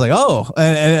 and I was like, oh,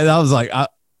 and I was like,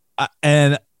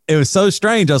 and it was so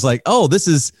strange. I was like, oh, this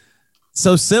is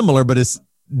so similar, but it's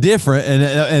different.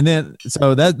 And then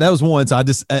so that was one. So I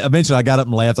just eventually I got up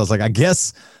and left. I was like, I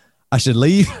guess I should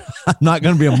leave. I'm not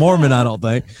going to be a Mormon, I don't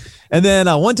think. And then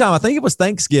one time, I think it was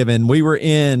Thanksgiving, we were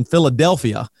in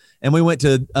Philadelphia, and we went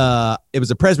to it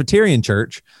was a Presbyterian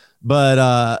church,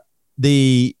 but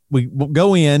we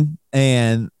go in,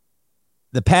 and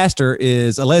the pastor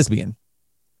is a lesbian,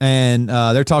 and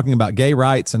they're talking about gay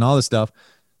rights and all this stuff.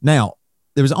 Now,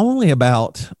 there was only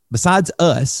besides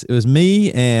us, it was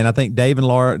me and I think Dave and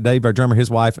Laura, Dave, our drummer, his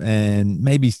wife, and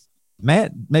maybe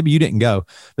Matt, maybe you didn't go.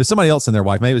 There's somebody else and their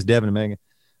wife. Maybe it was Devin and Megan.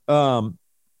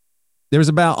 There was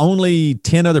about only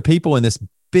 10 other people in this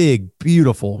big,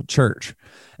 beautiful church.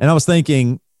 And I was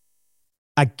thinking,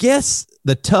 I guess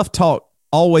the tough talk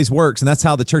always works. And that's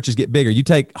how the churches get bigger. You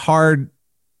take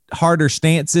harder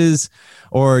stances,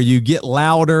 or you get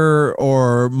louder,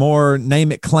 or more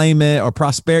name it, claim it, or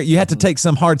prosperity. You have to take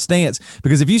some hard stance,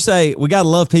 because if you say we got to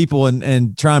love people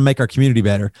and try and make our community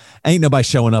better, ain't nobody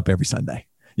showing up every Sunday.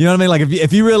 You know what I mean? Like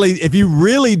if you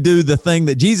really do the thing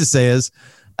that Jesus says,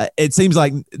 it seems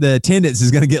like the attendance is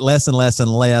going to get less and less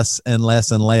and less and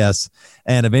less and less,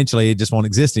 and eventually it just won't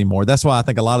exist anymore. That's why I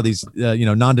think a lot of these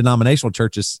non-denominational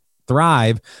churches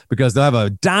thrive, because they'll have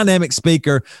a dynamic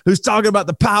speaker who's talking about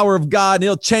the power of God, and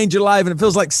he'll change your life, and it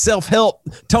feels like self-help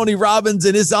Tony Robbins,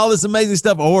 and it's all this amazing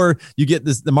stuff. Or you get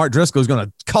the Mark Driscoll is going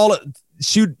to call it,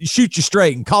 shoot you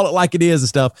straight and call it like it is and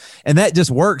stuff. And that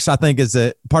just works, I think, as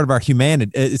a part of our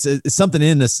humanity. It's something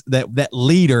in us that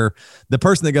leader, the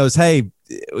person that goes, hey,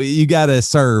 you got to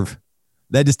serve.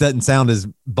 That just doesn't sound as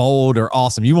bold or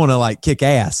awesome. You want to like kick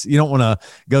ass. You don't want to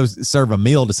go serve a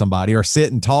meal to somebody or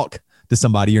sit and talk to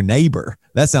somebody, your neighbor.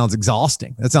 That sounds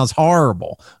exhausting. That sounds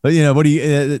horrible. But what do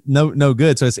you, no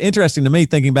good. So it's interesting to me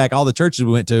thinking back all the churches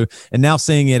we went to, and now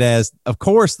seeing it as, of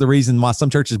course, the reason why some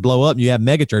churches blow up and you have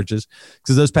mega churches,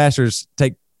 because those pastors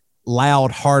take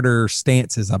loud, harder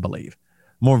stances, I believe.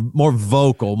 More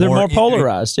vocal. They're more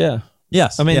polarized. Yeah.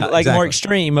 Yes. I mean, exactly. More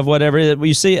extreme of whatever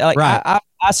you see. Like, right.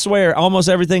 I swear almost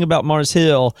everything about Mars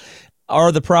Hill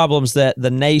are the problems that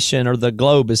the nation or the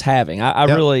globe is having.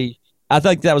 I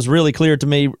think that was really clear to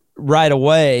me right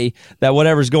away, that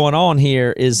whatever's going on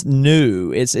here is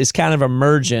new. It's kind of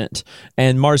emergent,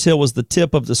 and Mars Hill was the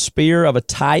tip of the spear of a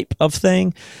type of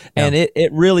thing, and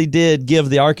it really did give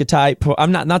the archetype.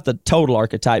 I'm not the total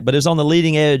archetype, but it was on the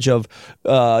leading edge of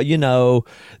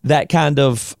that kind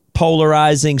of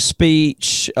polarizing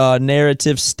speech,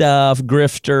 narrative stuff,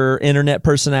 grifter, internet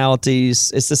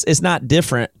personalities. It's not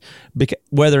different because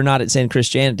whether or not it's in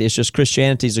Christianity. It's just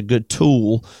Christianity is a good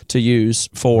tool to use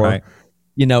for,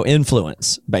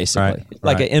 influence, basically.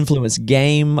 Like an influence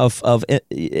game of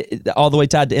all the way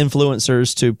tied to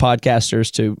influencers, to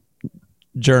podcasters, to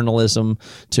journalism,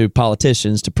 to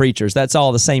politicians, to preachers. That's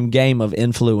all the same game of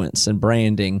influence and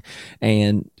branding.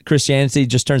 And Christianity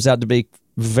just turns out to be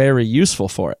very useful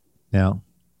for it. Yeah.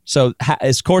 So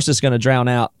of course it's going to drown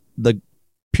out the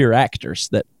pure actors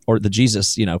or the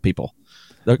Jesus, people.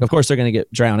 Of course they're going to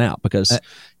get drowned out, because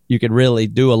you could really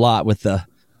do a lot with the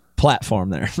platform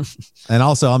there. And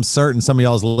also, I'm certain some of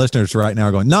y'all's listeners right now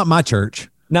are going, not my church.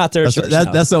 Not their church.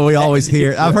 That's what we always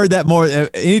hear. I've heard that more.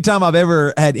 Anytime I've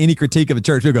ever had any critique of a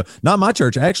church, people go, not my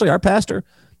church. Actually, our pastor,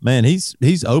 man,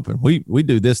 he's open. We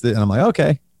do this. And I'm like,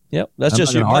 okay. Yep, that's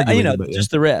just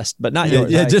just the rest, but not yours.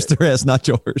 Yeah, just the rest, not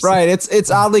yours. Right. It's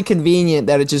oddly convenient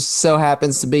that it just so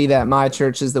happens to be that my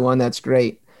church is the one that's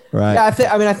great. Right.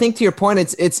 Yeah, I think to your point,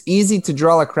 it's easy to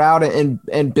draw a crowd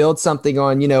and build something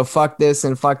on fuck this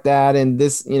and fuck that and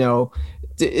this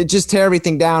it just tear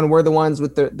everything down. We're the ones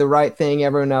with the right thing.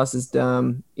 Everyone else is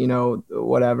dumb.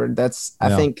 Whatever.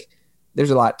 I think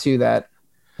there's a lot to that.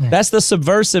 That's the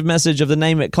subversive message of the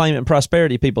name it, claim it,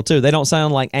 prosperity people too. They don't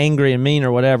sound like angry and mean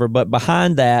or whatever, but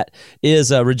behind that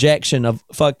is a rejection of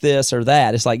fuck this or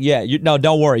that. It's like,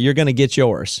 don't worry, you're going to get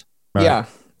yours. Right.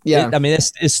 Yeah.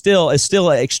 It's still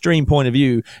an extreme point of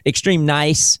view, extreme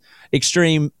nice,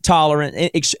 extreme tolerant.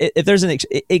 If there's an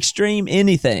extreme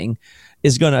anything,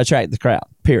 is going to attract the crowd.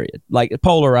 Period. Like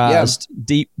polarized,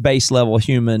 deep base level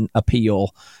human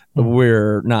appeal.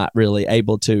 We're not really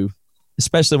able to.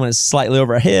 Especially when it's slightly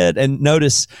over our head. And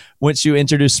notice once you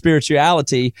introduce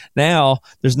spirituality, now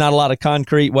there's not a lot of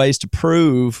concrete ways to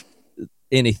prove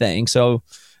anything. So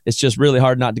it's just really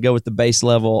hard not to go with the base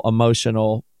level,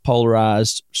 emotional,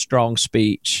 polarized, strong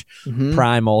speech,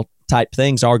 primal type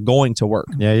things are going to work.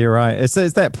 Yeah, you're right. It's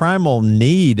that primal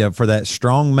need for that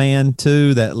strong man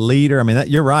too, that leader. I mean,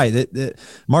 you're right.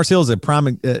 Mars Hill is a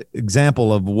prime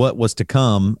example of what was to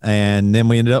come. And then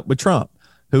we ended up with Trump,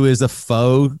 who is a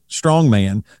faux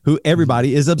strongman who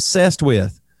everybody is obsessed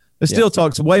with. It still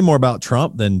talks way more about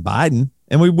Trump than Biden.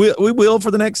 And we will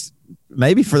for the next,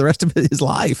 maybe for the rest of his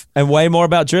life. And way more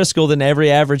about Driscoll than every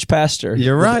average pastor.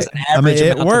 You're right. I mean,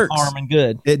 it works. Harm and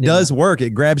good. It does work.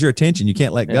 It grabs your attention. You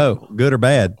can't let go, good or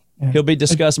bad. He'll be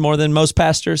discussed more than most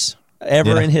pastors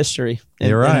ever in history.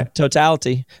 You're right. In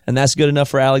totality. And that's good enough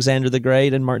for Alexander the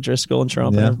Great and Mark Driscoll and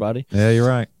Trump and everybody. Yeah, you're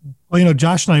right. Well,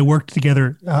 Josh and I worked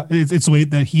together. It's the way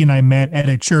that he and I met at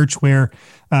a church where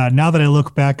now that I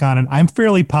look back on it, I'm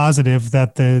fairly positive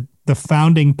that the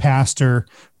founding pastor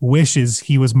wishes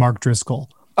he was Mark Driscoll.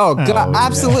 Oh God,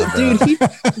 absolutely, dude.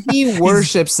 He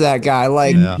worships that guy.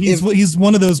 Like he's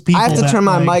one of those people. I have to turn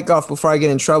my mic off before I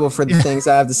get in trouble for the things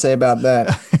I have to say about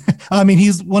that. I mean,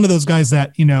 he's one of those guys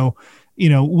that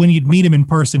when you'd meet him in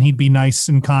person, he'd be nice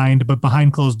and kind, but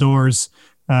behind closed doors,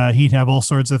 he'd have all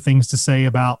sorts of things to say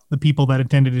about the people that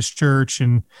attended his church,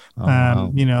 and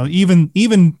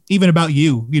even about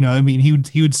you. I mean,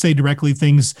 he would say directly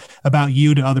things about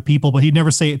you to other people, but he'd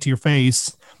never say it to your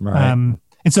face. Right.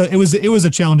 And so it was a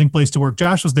challenging place to work.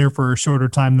 Josh was there for a shorter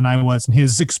time than I was, and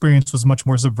his experience was much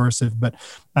more subversive. But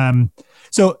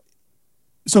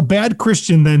so Bad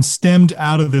Christian then stemmed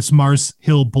out of this Mars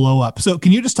Hill blow up. So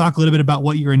can you just talk a little bit about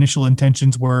what your initial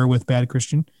intentions were with Bad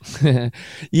Christian?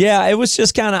 Yeah, it was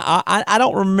just kind of, I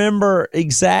don't remember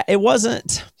it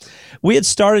wasn't, we had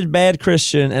started Bad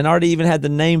Christian and already even had the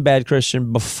name Bad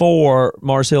Christian before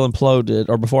Mars Hill imploded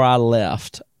or before I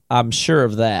left. I'm sure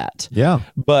of that. Yeah.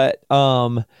 But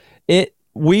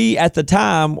we at the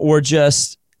time were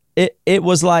just, it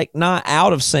was like not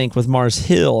out of sync with Mars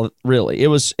Hill, really. It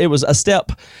was a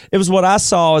step. It was what I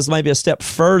saw as maybe a step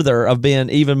further of being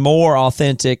even more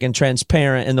authentic and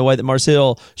transparent in the way that Mars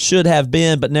Hill should have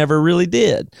been, but never really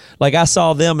did. Like I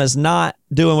saw them as not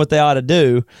doing what they ought to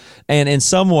do. And in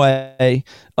some way,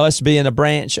 us being a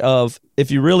branch of,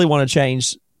 if you really want to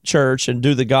change church and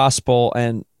do the gospel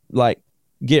and like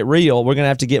get real, we're going to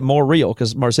have to get more real,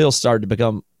 because Mars Hill started to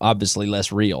become obviously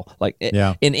less real. Like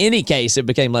in any case, it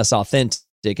became less authentic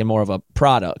and more of a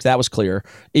product. That was clear.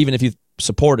 Even if you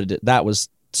supported it, that was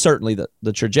certainly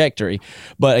the trajectory.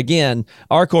 But again,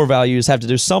 our core values have to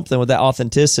do something with that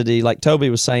authenticity. Like Toby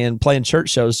was saying, playing church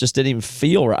shows just didn't even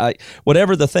feel right.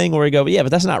 Whatever the thing where you go, yeah, but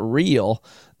that's not real.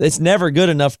 It's never good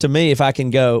enough to me if I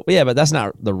can go, yeah, but that's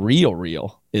not the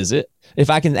real, is it? If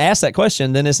I can ask that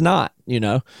question, then it's not,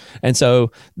 And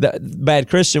so the Bad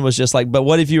Christian was just like, but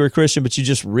what if you were a Christian, but you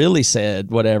just really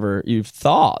said whatever you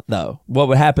thought, though? What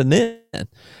would happen then?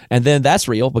 And then that's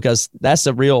real, because that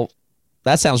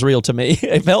sounds real to me.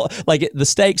 It felt like the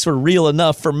stakes were real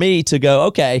enough for me to go,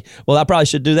 okay, well, I probably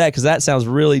should do that because that sounds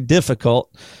really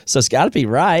difficult. So it's got to be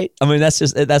right. I mean,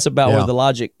 that's about where the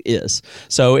logic is.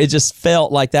 So it just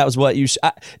felt like that was what it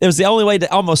was the only way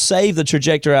to almost save the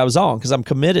trajectory I was on, because I'm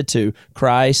committed to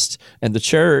Christ and the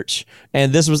church.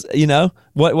 And this was,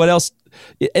 what else?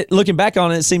 Looking back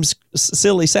on it, it seems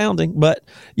silly sounding, but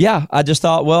yeah, I just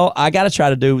thought, well, I got to try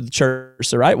to do the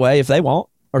church the right way if they won't,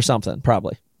 or something,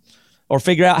 probably. Or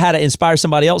figure out how to inspire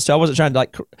somebody else to. I wasn't trying to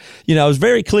I was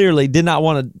very clearly did not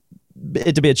want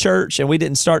it to be a church, and we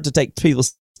didn't start to take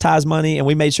people's tithes money, and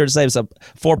we made sure to say it's a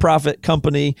for-profit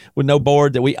company with no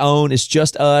board that we own. It's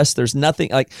just us. There's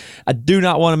nothing I do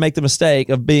not want to make the mistake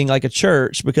of being like a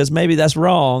church, because maybe that's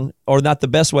wrong or not the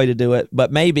best way to do it.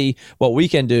 But maybe what we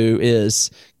can do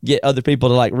is get other people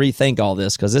to rethink all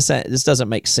this, because this doesn't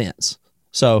make sense.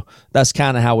 So that's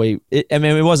kind of how it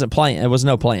wasn't planned. It was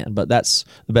no plan, but that's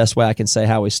the best way I can say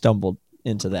how we stumbled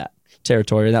into that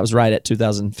territory. And that was right at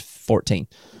 2014.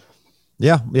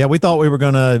 Yeah. We thought we were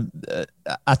going to,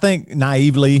 I think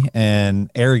naively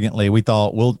and arrogantly, we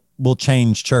thought we'll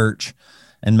change church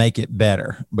and make it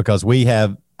better, because we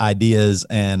have ideas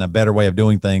and a better way of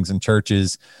doing things, and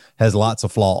churches has lots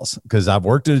of flaws. Because I've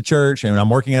worked at a church, and I'm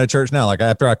working at a church now. Like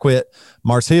after I quit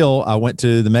Mars Hill, I went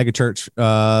to the mega church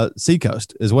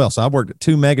Seacoast as well. So I've worked at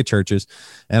 2 mega churches,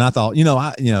 and I thought,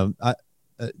 I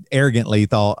arrogantly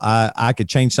thought I could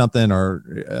change something,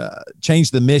 or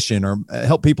change the mission, or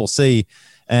help people see.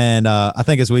 And I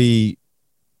think as we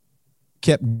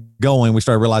kept going, we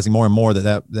started realizing more and more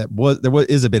that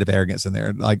is a bit of arrogance in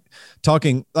there. Like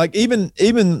talking, like even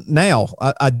now,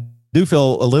 I do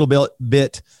feel a little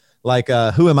bit like,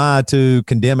 who am I to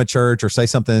condemn a church or say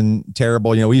something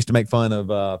terrible? We used to make fun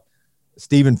of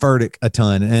Stephen Furtick a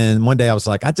ton. And one day I was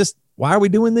like, why are we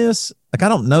doing this? Like, I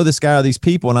don't know this guy or these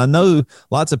people. And I know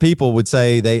lots of people would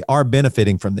say they are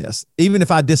benefiting from this. Even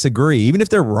if I disagree, even if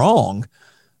they're wrong,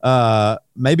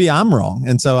 maybe I'm wrong.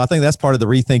 And so I think that's part of the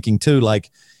rethinking too.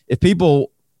 Like, if people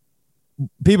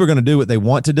are going to do what they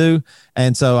want to do.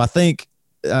 And so I think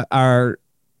our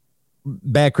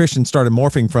Bad Christian started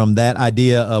morphing from that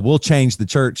idea of we'll change the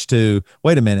church to,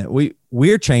 wait a minute,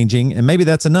 we're changing, and maybe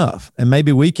that's enough. And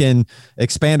maybe we can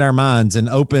expand our minds and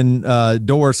open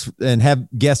doors and have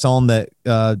guests on that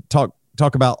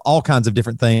talk about all kinds of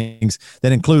different things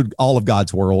that include all of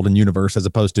God's world and universe, as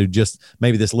opposed to just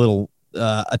maybe this little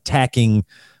attacking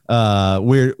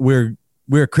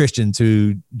we're Christians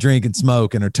who drink and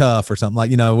smoke and are tough or something.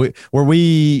 Like, were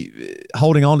we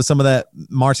holding on to some of that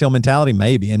Mars Hill mentality?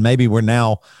 Maybe. And maybe we're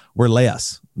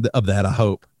less of that, I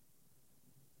hope.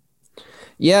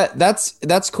 Yeah,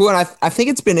 that's cool. And I think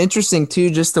it's been interesting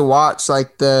too, just to watch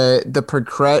like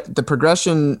the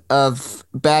progression of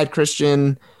Bad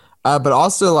Christian, but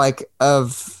also like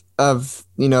of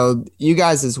you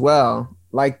guys as well.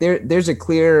 Like there's a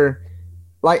clear,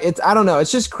 like, I don't know,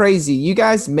 it's just crazy. You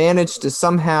guys managed to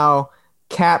somehow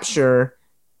capture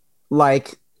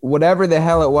like whatever the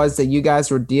hell it was that you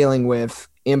guys were dealing with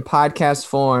in podcast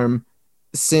form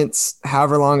since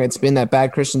however long it's been that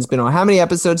Bad Christian's been on. How many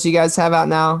episodes do you guys have out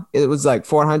now? It was like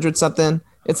 400 something.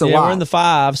 It's a lot. We're in the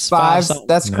fives.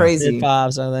 That's crazy.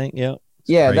 Mid-fives, I think. Yep.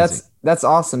 Yeah, that's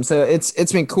awesome. So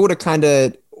it's been cool to kind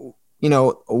of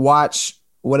watch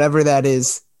whatever that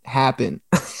is happen.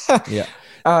 Yeah.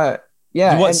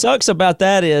 Yeah. What sucks about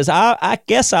that is I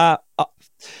guess I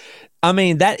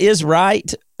mean, that is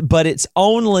right, but it's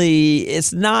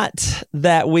not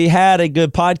that we had a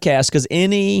good podcast, because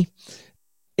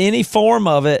any form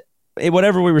of it,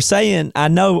 whatever we were saying, I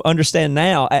understand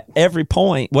now at every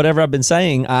point, whatever I've been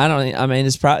saying,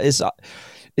 it's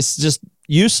just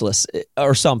useless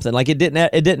or something. Like it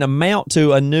didn't amount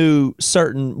to a new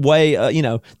certain way.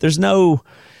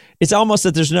 It's almost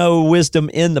that there's no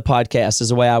wisdom in the podcast is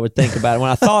the way I would think about it.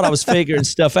 When I thought I was figuring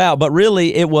stuff out, but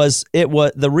really it was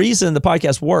the reason the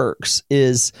podcast works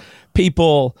is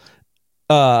people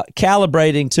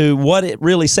calibrating to what it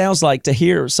really sounds like to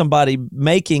hear somebody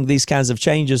making these kinds of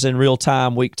changes in real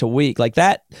time, week to week. Like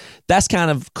that's kind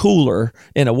of cooler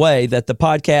in a way, that the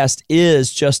podcast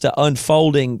is just an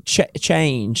unfolding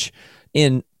change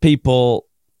in people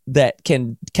that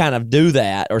can kind of do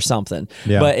that or something.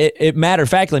 Yeah. But it matter of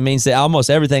factly means that almost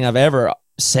everything I've ever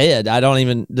said,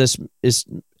 it's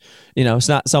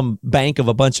not some bank of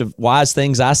a bunch of wise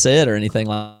things I said or anything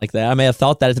like that. I may have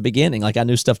thought that at the beginning, like I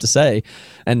knew stuff to say.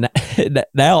 And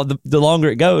now the longer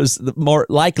it goes, the more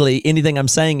likely anything I'm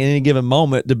saying in any given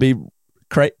moment to be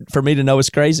for me to know it's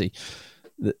crazy,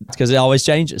 because it always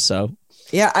changes. So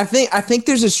yeah, I think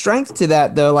there's a strength to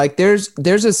that though. Like there's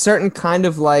a certain kind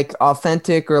of like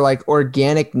authentic or like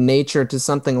organic nature to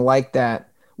something like that,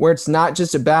 where it's not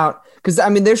just about, because I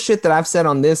mean, there's shit that I've said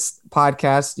on this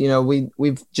podcast.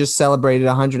 We've just celebrated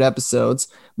 100 episodes,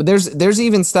 but there's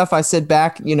even stuff I said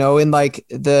back, in like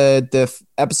the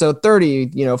episode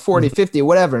 30, 40, 50,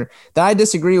 whatever, that I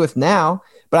disagree with now.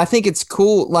 But I think it's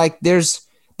cool. Like there's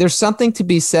something to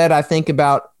be said, I think,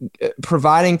 about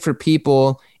providing for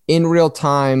people in real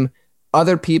time,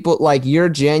 other people, like your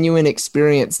genuine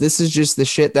experience. This is just the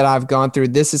shit that I've gone through.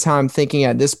 This is how I'm thinking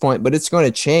at this point, but it's going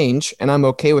to change, and I'm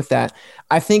okay with that.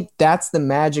 I think that's the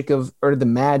magic of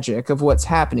what's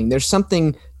happening. There's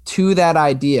something to that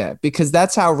idea, because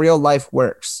that's how real life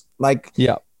works. Like,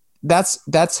 yeah,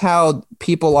 that's how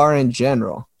people are in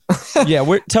general.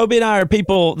 Yeah, Toby and I are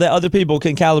people that other people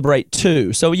can calibrate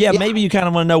too. So yeah, maybe you kind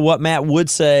of want to know what Matt would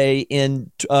say in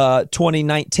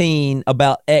 2019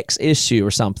 about X issue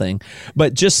or something.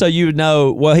 But just so you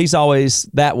know, well, he's always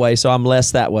that way, so I'm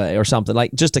less that way or something.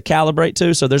 Like just to calibrate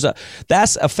too. So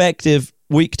that's effective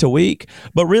week to week.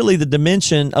 But really, the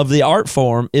dimension of the art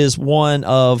form is one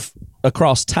of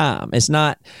across time. It's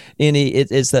not any.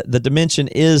 It's that the dimension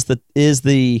is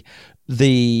the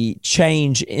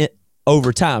change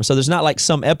over time. So there's not like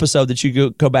some episode that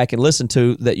you go back and listen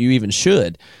to that you even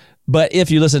should. But if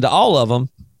you listen to all of them,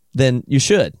 then you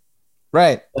should.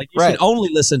 Right. Like you should only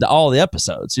listen to all the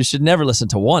episodes. You should never listen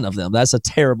to one of them. That's a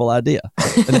terrible idea.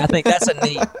 And I think that's a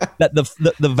neat, that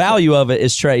the value of it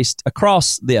is traced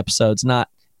across the episodes, not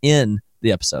in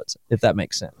the episodes, if that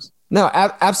makes sense. No,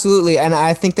 absolutely. And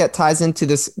I think that ties into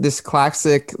this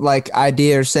classic like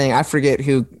idea or saying, I forget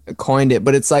who coined it,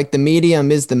 but it's like the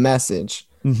medium is the message.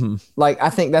 Mm-hmm. Like, I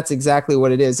think that's exactly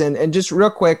what it is. And just real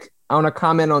quick, I want to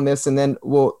comment on this, and then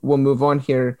we'll move on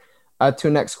here to the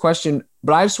next question.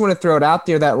 But I just want to throw it out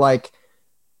there that like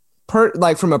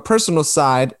from a personal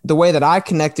side, the way that I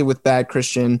connected with Bad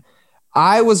Christian,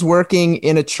 I was working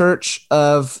in a church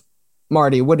of,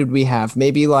 Marty, what did we have?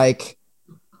 Maybe like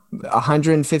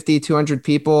 150, 200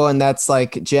 people. And that's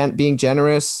like being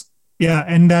generous. Yeah.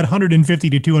 And that 150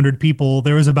 to 200 people,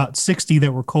 there was about 60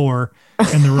 that were core,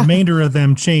 and the remainder of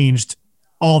them changed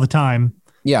all the time.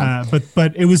 Yeah.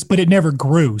 But it never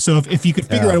grew. So if you could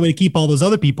figure out a way to keep all those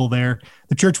other people there,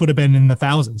 the church would have been in the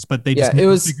thousands, but they just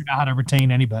never figured out how to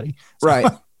retain anybody. So.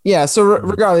 Right. Yeah. So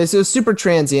regardless, it was super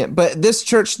transient, but this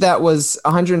church that was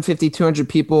 150, 200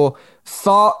 people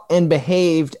thought and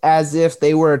behaved as if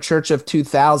they were a church of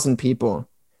 2,000 people.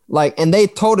 Like, and they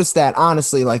told us that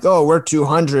honestly, like, oh, we're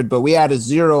 200, but we had a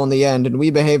 0 in the end and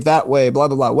we behaved that way, blah,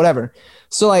 blah, blah, whatever.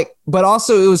 So like, but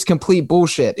also it was complete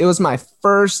bullshit. It was my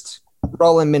first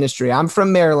role in ministry. I'm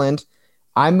from Maryland.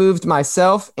 I moved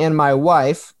myself and my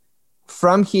wife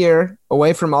from here,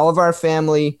 away from all of our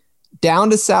family,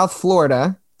 down to South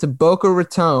Florida, to Boca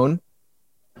Raton,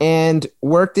 and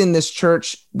worked in this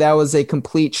church that was a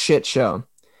complete shit show.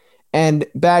 And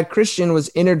BadChristian was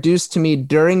introduced to me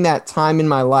during that time in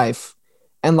my life.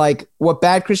 And like what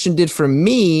BadChristian did for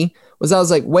me was I was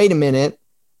like, wait a minute,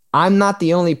 I'm not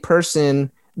the only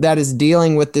person that is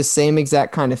dealing with this same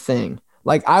exact kind of thing.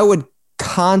 Like I would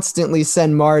constantly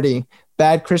send Marty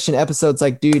BadChristian episodes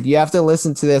like, dude, you have to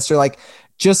listen to this, or like,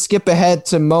 just skip ahead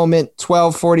to moment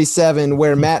 1247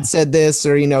 where Matt said this,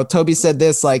 or, you know, Toby said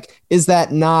this. Like, is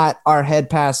that not our head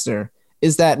pastor?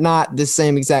 Is that not the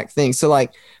same exact thing? So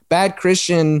like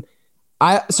BadChristian,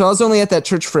 I was only at that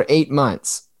church for 8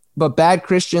 months, but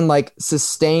BadChristian like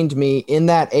sustained me in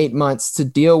that 8 months to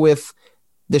deal with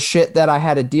the shit that I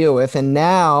had to deal with. And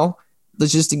now,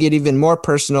 just to get even more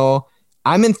personal,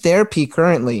 I'm in therapy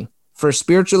currently for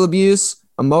spiritual abuse,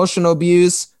 emotional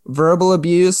abuse, verbal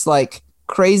abuse, like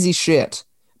crazy shit.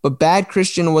 But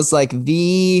BadChristian was like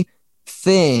the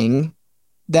thing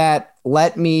that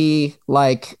let me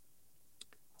like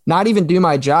not even do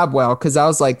my job well, because I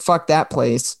was like, fuck that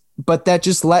place. But that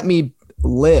just let me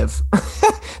live.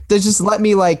 That just let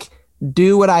me like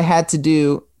do what I had to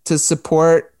do to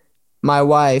support my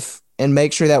wife and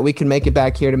make sure that we can make it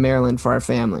back here to Maryland for our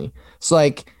family. So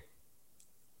like,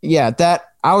 yeah, that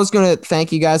I was going to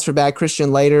thank you guys for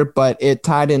BadChristian later, but it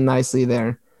tied in nicely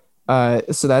there.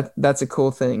 So that's a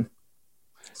cool thing.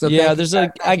 So yeah,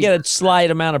 I get a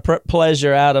slight amount of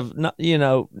pleasure out of, you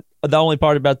know, the only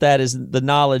part about that is the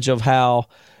knowledge of how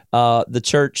the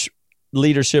church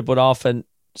leadership would often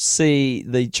see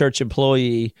the church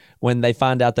employee when they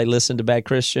find out they listen to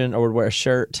BadChristian or would wear a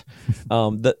shirt.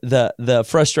 The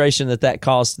frustration that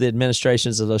caused the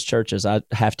administrations of those churches, I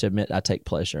have to admit, I take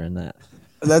pleasure in that.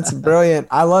 That's brilliant.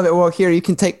 I love it. Well, here, you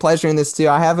can take pleasure in this too.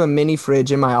 I have a mini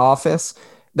fridge in my office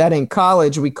that in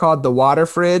college we called the water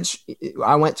fridge.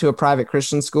 I went to a private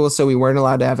Christian school, so we weren't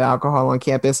allowed to have alcohol on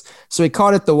campus. So we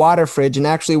called it the water fridge. And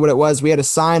actually what it was, we had a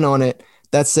sign on it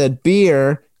that said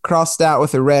beer crossed out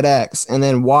with a red X and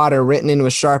then water written into a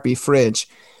Sharpie fridge.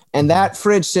 And that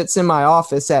fridge sits in my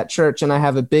office at church, and I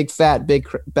have a big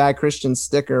BadChristian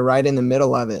sticker right in the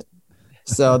middle of it.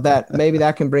 So that maybe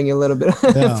that can bring you a little bit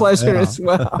of pleasure as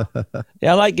well.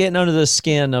 Yeah, I like getting under the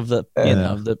skin of the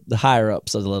the higher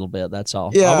ups a little bit. That's all.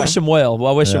 Yeah. I wish them well.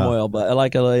 Well, I wish them well, but I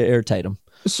like to irritate them.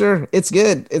 Sure, it's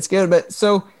good. It's good. But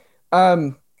so,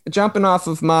 jumping off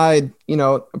of my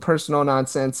personal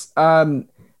nonsense, how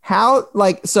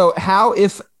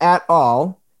if at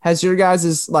all has your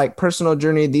guys' like personal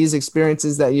journey, these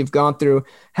experiences that you've gone through,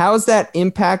 how has that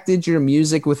impacted your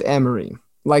music with Emery?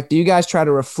 Like, do you guys try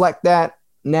to reflect that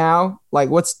now? Like,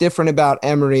 what's different about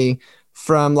Emery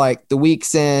from like The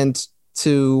Week's End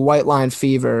to White Line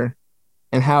Fever?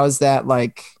 And how is that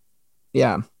like,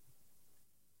 yeah.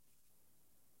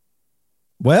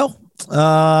 Well,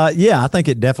 I think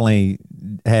it definitely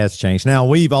has changed. Now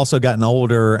we've also gotten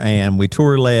older and we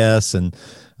tour less, and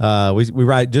we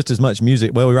write just as much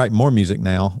music. Well, we write more music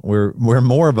now. We're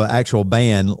more of an actual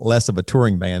band, less of a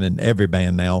touring band, and every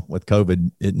band now with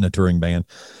COVID isn't a touring band.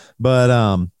 But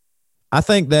I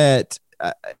think that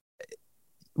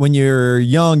when you're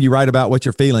young, you write about what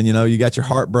you're feeling. You got your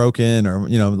heart broken, or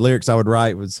lyrics I would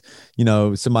write was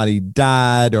somebody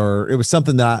died, or it was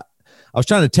something that I was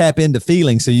trying to tap into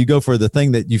feeling. So you go for the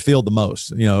thing that you feel the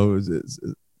most.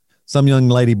 Some young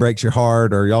lady breaks your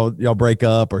heart, or y'all break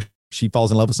up, or she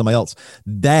falls in love with somebody else,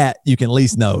 that you can at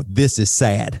least know this is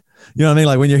sad. You know what I mean?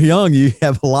 Like when you're young, you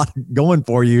have a lot going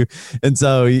for you. And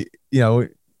so,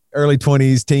 early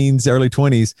 20s, teens, early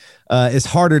 20s, it's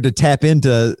harder to tap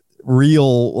into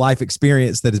real life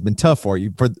experience that has been tough for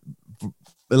you,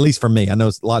 at least for me. I know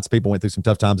lots of people went through some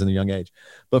tough times in a young age,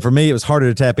 but for me, it was harder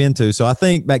to tap into. So I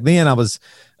think back then I was,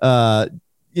 kind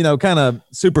of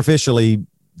superficially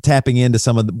tapping into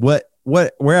some of what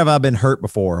where have I been hurt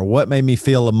before? Or what made me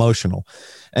feel emotional?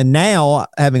 And now,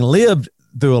 having lived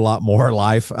through a lot more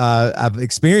life, I've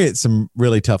experienced some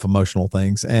really tough emotional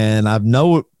things, and I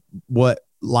know what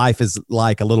life is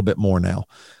like a little bit more now.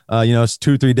 It's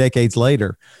 2-3 decades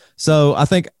later. So I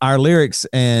think our lyrics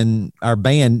and our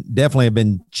band definitely have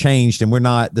been changed, and we're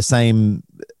not the same.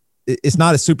 It's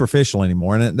not as superficial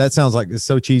anymore. And that sounds like it's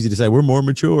so cheesy to say we're more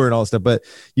mature and all that stuff, but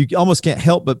you almost can't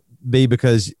help but be,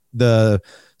 because the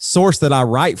source that I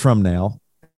write from now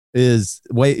is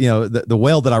way, the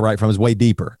well that I write from is way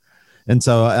deeper. And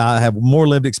so I have more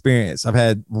lived experience. I've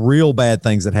had real bad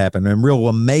things that happen and real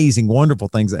amazing, wonderful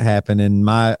things that happen. And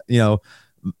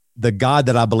the God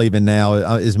that I believe in now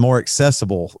is more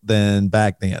accessible than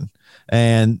back then.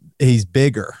 And he's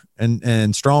bigger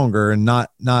and stronger and not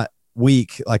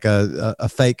weak, like a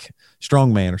fake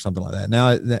strong man or something like that. Now,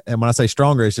 and when I say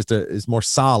stronger, it's more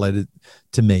solid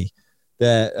to me.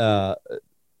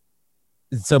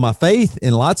 So my faith,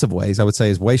 in lots of ways, I would say,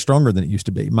 is way stronger than it used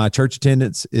to be. My church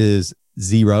attendance is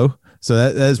 0. So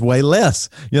that is way less.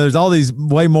 There's all these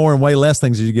way more and way less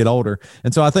things as you get older.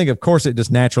 And so I think, of course, it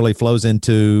just naturally flows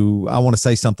into, I want to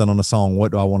say something on a song.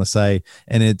 What do I want to say?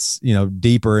 And it's,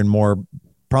 deeper and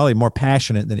probably more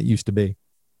passionate than it used to be.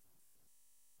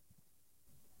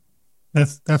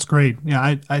 That's great.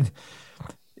 Yeah.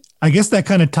 I guess that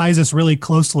kind of ties us really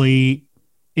closely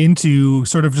into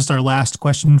sort of just our last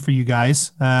question for you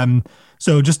guys.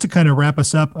 So just to kind of wrap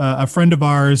us up, a friend of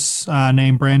ours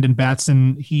named Brandon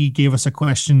Batson, he gave us a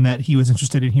question that he was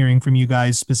interested in hearing from you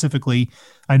guys specifically.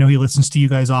 I know he listens to you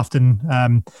guys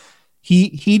often.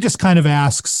 He just kind of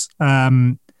asks,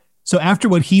 so after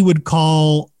what he would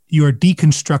call your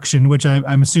deconstruction, which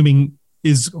I'm assuming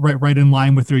is right in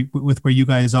line with where you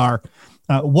guys are,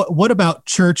 what about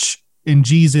church and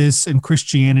Jesus and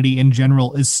Christianity in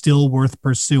general is still worth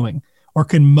pursuing? Or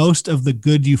can most of the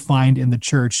good you find in the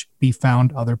church be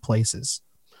found other places?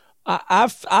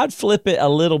 I'd flip it a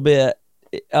little bit.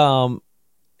 I'd want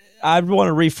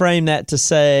to reframe that to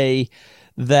say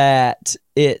that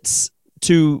it's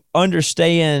to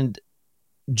understand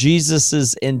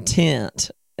Jesus's intent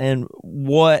and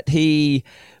what he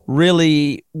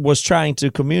really was trying to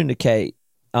communicate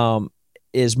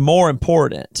is more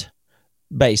important,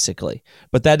 basically.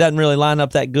 But that doesn't really line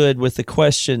up that good with the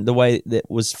question, the way that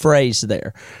was phrased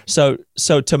there. So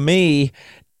to me,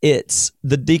 it's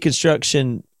the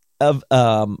deconstruction of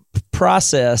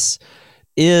process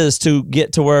is to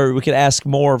get to where we could ask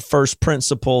more first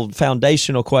principle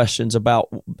foundational questions about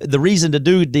the reason to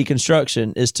do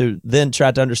deconstruction is to then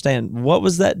try to understand, what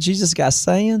was that Jesus guy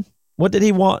saying? What did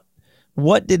he want?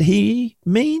 What did he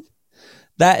mean?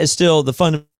 That is still the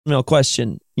fundamental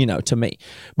question, to me.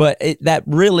 But that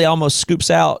really almost scoops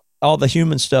out all the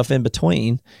human stuff in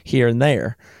between here and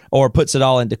there, or puts it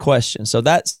all into question. So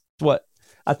that's what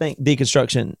I think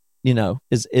deconstruction,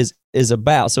 is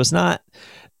about. So it's not,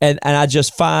 and I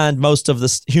just find most of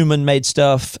the human-made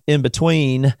stuff in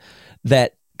between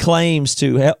that claims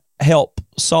to help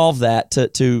solve that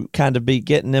to kind of be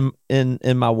getting them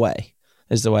in my way,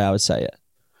 is the way I would say it.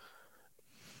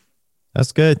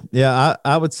 That's good. Yeah,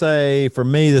 I would say for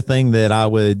me, the thing that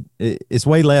it's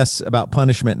way less about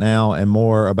punishment now and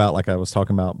more about, like I was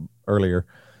talking about earlier,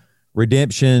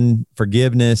 redemption,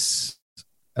 forgiveness,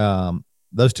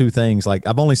 those two things. Like,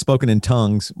 I've only spoken in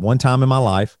tongues one time in my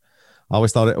life. I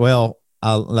always thought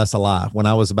that's a lie. When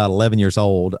I was about 11 years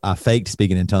old, I faked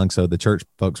speaking in tongues so the church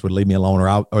folks would leave me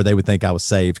alone, or they would think I was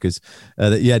saved, because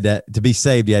you had to be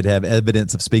saved, you had to have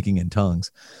evidence of speaking in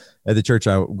tongues at the church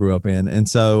I grew up in. And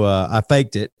so I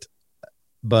faked it,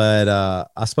 but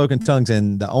I spoke in tongues.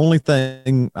 And the only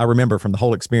thing I remember from the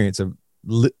whole experience of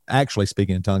actually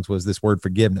speaking in tongues was this word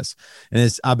forgiveness.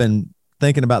 And I've been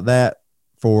thinking about that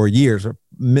for years,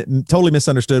 totally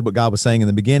misunderstood what God was saying in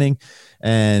the beginning.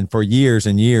 And for years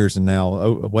and years, and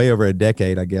now way over a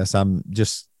decade, I guess, I'm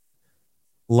just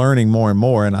learning more and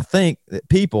more. And I think that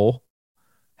people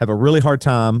have a really hard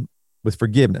time with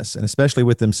forgiveness, and especially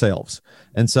with themselves.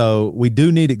 And so we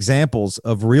do need examples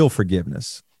of real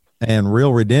forgiveness and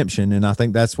real redemption. And I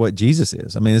think that's what Jesus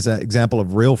is. I mean, it's an example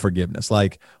of real forgiveness.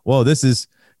 Like, whoa, this is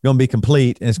going to be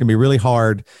complete, and it's going to be really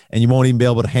hard, and you won't even be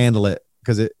able to handle it,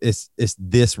 because it's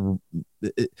this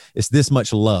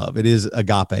much love. It is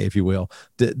agape, if you will,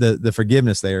 the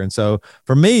forgiveness there. And so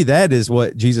for me, that is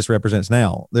what Jesus represents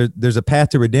now. There's a path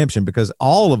to redemption, because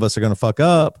all of us are going to fuck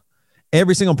up.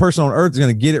 Every single person on earth is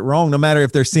going to get it wrong, no matter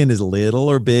if their sin is little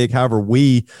or big. However,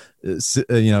 we, in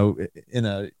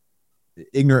a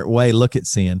ignorant way, look at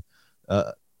sin,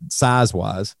 size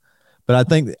wise. But I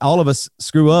think all of us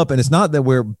screw up, and it's not that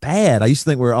we're bad. I used to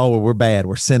think we're bad,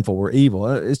 we're sinful, we're evil.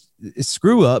 It's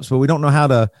screw ups, but we don't know how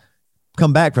to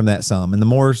come back from that some. And the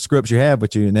more scripts you have,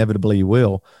 which you inevitably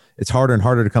will, it's harder and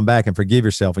harder to come back and forgive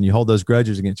yourself. And you hold those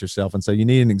grudges against yourself. And so you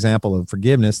need an example of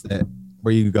forgiveness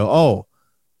where you go, oh,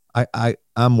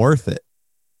 I'm worth it.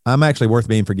 I'm actually worth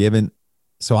being forgiven,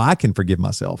 so I can forgive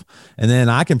myself, and then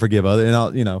I can forgive others. And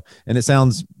I'll, and it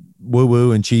sounds woo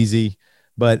woo and cheesy,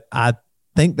 but I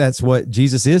think that's what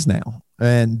Jesus is now.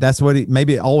 And that's what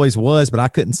maybe it always was, but I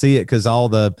couldn't see it because all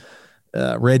the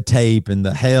red tape and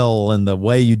the hell and the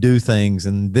way you do things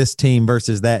and this team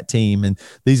versus that team. And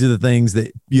these are the things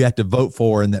that you have to vote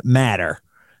for and that matter.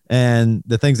 And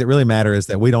the things that really matter is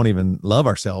that we don't even love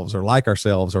ourselves or like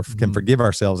ourselves or can forgive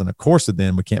ourselves. And of course,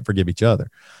 then we can't forgive each other.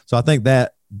 So I think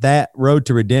that road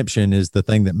to redemption is the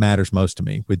thing that matters most to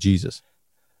me with Jesus.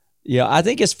 Yeah, I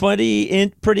think it's funny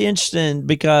and pretty interesting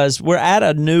because we're at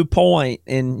a new point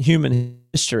in human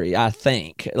history, I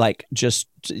think, like just,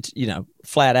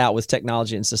 flat out with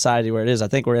technology and society where it is. I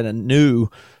think we're at a new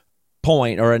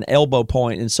point or an elbow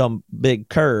point in some big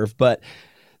curve. But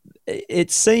it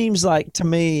seems like to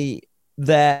me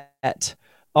that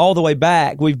all the way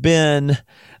back, we've been,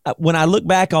 when I look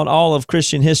back on all of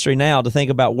Christian history now to think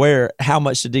about how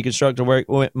much to deconstruct or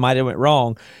where it might have went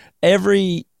wrong,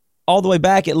 all the way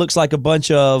back, it looks like a bunch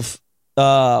of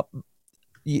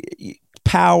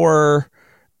power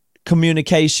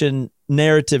communication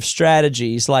narrative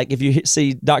strategies. Like if you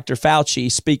see Dr.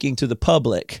 Fauci speaking to the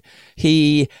public,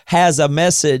 he has a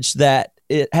message that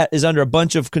is under a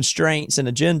bunch of constraints and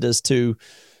agendas to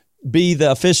be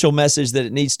the official message that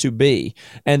it needs to be.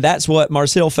 And that's what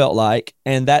Mars Hill felt like.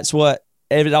 And that's what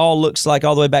it all looks like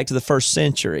all the way back to the first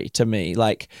century to me.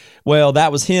 Like, well,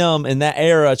 that was him in that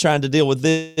era trying to deal with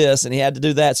this, and he had to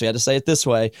do that, so he had to say it this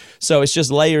way. So it's just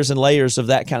layers and layers of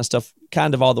that kind of stuff,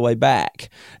 kind of all the way back.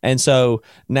 And so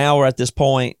now we're at this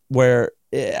point where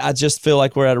I just feel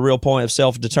like we're at a real point of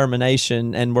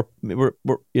self-determination, and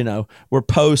we're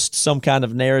post some kind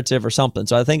of narrative or something.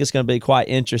 So I think it's going to be quite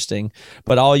interesting.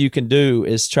 But all you can do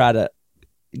is try to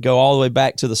go all the way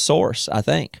back to the source, I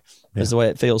think, is the way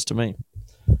it feels to me.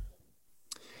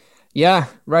 Yeah,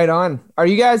 right on. Are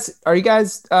you guys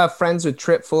friends with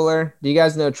Trip Fuller? Do you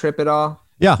guys know Trip at all?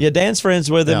 Yeah. Yeah, Dan's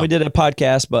friends with him. We did a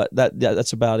podcast, but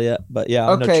that's about it. But yeah,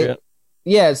 I know Trip.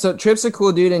 Yeah, so Trip's a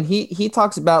cool dude, and he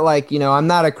talks about, like, I'm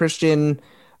not a Christian,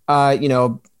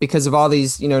 because of all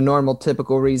these, normal,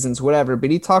 typical reasons, whatever.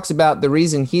 But he talks about the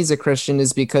reason he's a Christian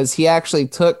is because he actually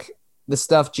took the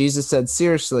stuff Jesus said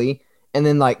seriously and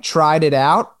then, like, tried it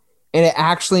out, and it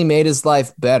actually made his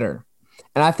life better.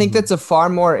 And I think that's a far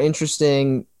more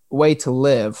interesting way to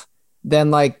live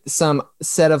than, like, some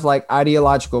set of, like,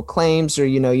 ideological claims or,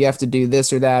 you have to do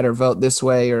this or that or vote this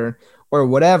way or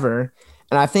whatever.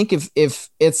 And I think if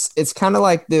it's kind of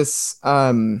like this,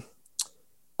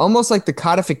 almost like the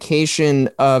codification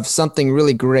of something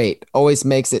really great always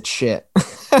makes it shit.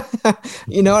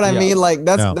 You know what I mean? Like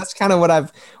that's kind of what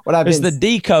I've it's been. The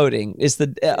decoding. It's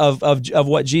the of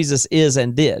what Jesus is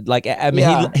and did. Like, I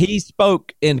mean, he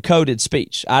spoke in coded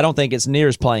speech. I don't think it's near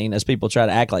as plain as people try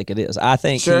to act like it is. I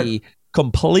think he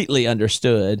completely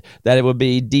understood that it would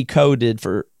be decoded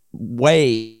for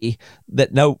way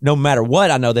that no matter what,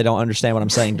 I know they don't understand what I'm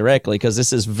saying directly, because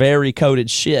this is very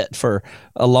coded shit for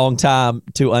a long time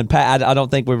to unpack. I don't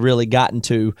think we've really gotten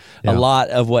to a lot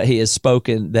of what he has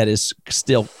spoken that is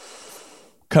still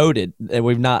coded, and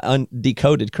we've not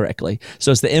decoded correctly.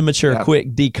 So it's the immature,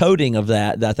 quick decoding of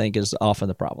that I think is often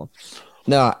the problem.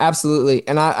 No, absolutely.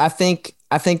 And I think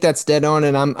that's dead on.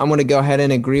 And I'm going to go ahead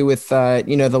and agree with,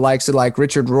 the likes of, like,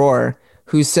 Richard Rohr,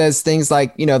 who says things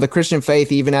like, the Christian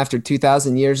faith, even after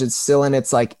 2,000 years, it's still in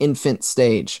its, like, infant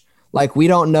stage. Like, we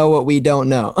don't know what we don't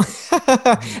know.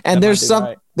 And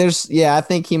I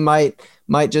think he might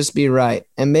just be right.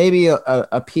 And maybe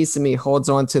a piece of me holds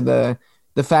on to the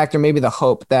fact, or maybe the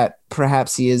hope, that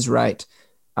perhaps he is right.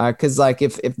 'Cause, like,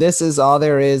 if this is all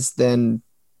there is, then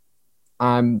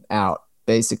I'm out,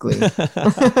 basically. There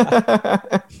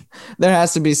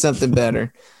has to be something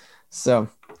better. So,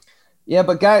 yeah,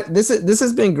 but guys, this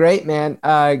has been great, man.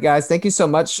 Guys, thank you so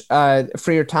much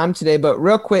for your time today. But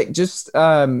real quick, just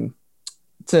to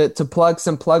plug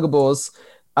some pluggables,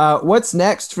 what's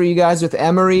next for you guys with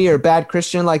Emory or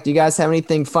BadChristian? Like, do you guys have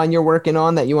anything fun you're working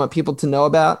on that you want people to know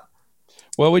about?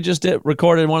 Well, we just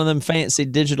recorded one of them fancy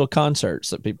digital concerts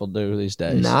that people do these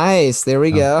days. Nice. There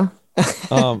we go.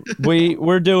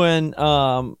 We're doing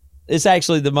it's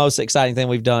actually the most exciting thing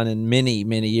we've done in many,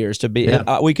 many years.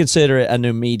 We consider it a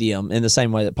new medium in the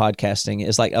same way that podcasting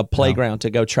is like a playground to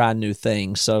go try new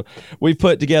things. So we've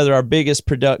put together our biggest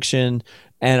production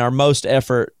and our most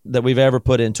effort that we've ever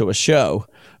put into a show.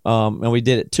 And we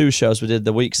did it 2 shows. We did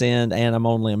The Week's End and I'm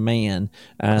Only a Man,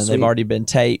 and they've already been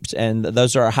taped. And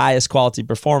those are our highest quality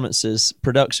performances,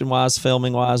 production-wise,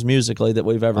 filming-wise, musically, that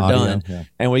we've ever done. Yeah.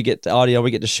 And we get we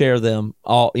get to share them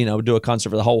all, do a concert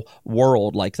for the whole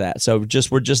world like that. So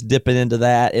we're just dipping into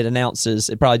that.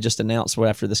 It probably just announced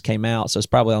after this came out, so it's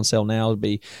probably on sale now. It'll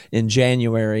be in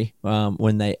January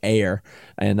when they air,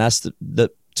 and that's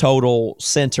the total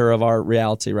center of our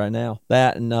reality right now.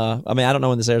 That and I don't know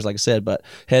when this airs, like I said, but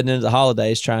heading into the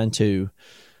holidays, trying to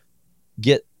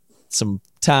get some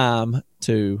time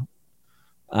to,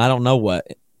 I don't know what,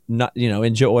 not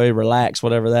enjoy, relax,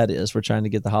 whatever that is. We're trying to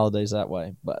get the holidays that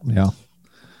way. But yeah.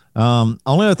 Only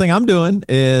other thing I'm doing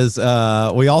is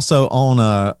we also own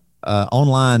a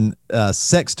online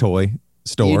sex toy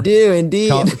store. You do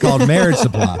indeed. Called Marriage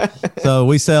Supply. So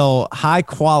we sell high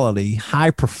quality,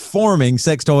 high performing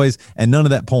sex toys and none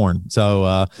of that porn.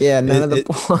 So none of the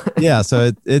porn. Yeah, so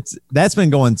that's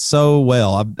been going so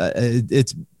well.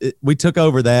 We took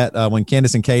over that when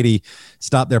Candace and Katie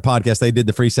stopped their podcast. They did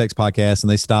the Free Sex podcast and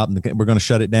they stopped, and we're going to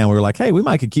shut it down. We were like, hey, we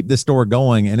might could keep this store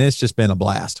going, and it's just been a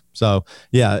blast. So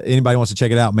yeah, anybody wants to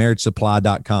check it out,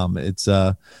 marriagesupply.com. It's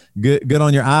good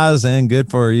on your eyes and good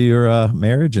for your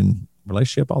marriage and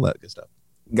relationship, all that good stuff.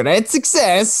 Great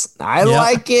success. I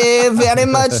like very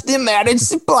much the Marriage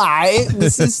Supply.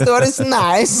 This store is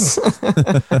nice.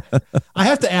 I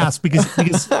have to ask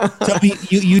because Toby,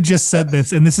 you just said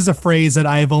this, and this is a phrase that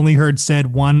I have only heard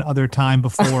said one other time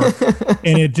before,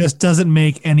 and it just doesn't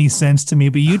make any sense to me.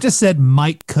 But you just said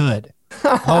might could.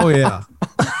 Oh yeah,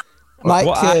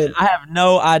 might could. I have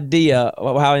no idea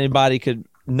how anybody could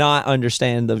not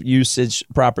understand the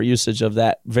proper usage of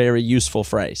that very useful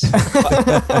phrase.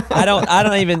 I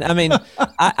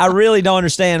really don't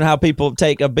understand how people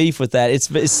take a beef with that.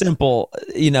 It's simple.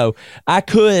 I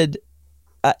could,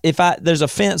 there's a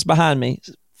fence behind me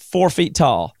 4 feet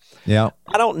tall. Yeah.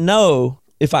 I don't know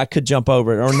if I could jump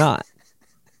over it or not.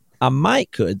 I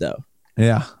might could though.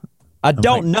 Yeah. I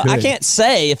don't know. I can't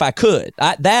say if I could.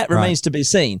 That remains to be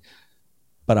seen,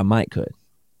 but I might could.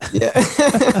 Yeah.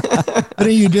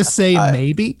 But you just say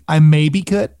maybe? I maybe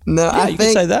could? No, yeah, you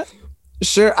can say that.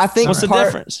 Sure. I think what's the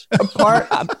difference?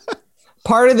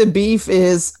 Part of the beef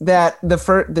is that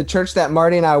the church that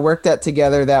Marty and I worked at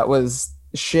together, that was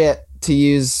shit, to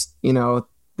use,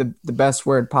 the best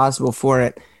word possible for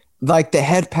it. Like the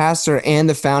head pastor and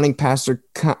the founding pastor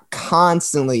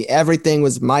constantly, everything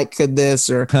was might could this,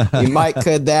 or you might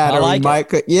could that, or you might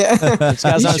could. Yeah.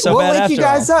 We'll link you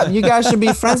guys up. You guys should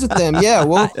be friends with them. Yeah.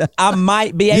 Well, I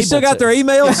might be able to. You still got their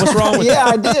emails? What's wrong with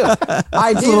I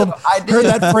do. I heard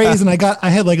that phrase and I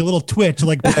had like a little twitch.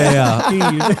 Like, yeah.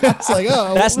 It's like,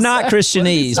 oh. That's not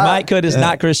Christianese. Might could is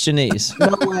not Christianese.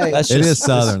 No way. It is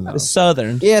Southern. It's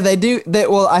Southern. Yeah, they do.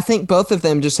 Well, I think both of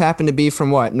them just happen to be from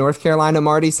what? North Carolina,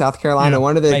 Marty? South Carolina,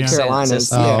 one of the Carolinas.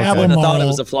 Sense. I wouldn't have thought it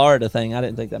was a Florida thing. I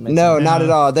didn't think that makes sense. No, not at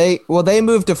all. They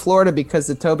moved to Florida because,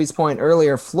 to Toby's point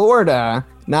earlier, Florida,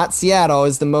 not Seattle,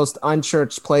 is the most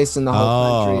unchurched place in the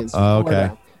whole country. Is Florida.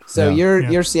 Okay. So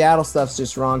your Seattle stuff's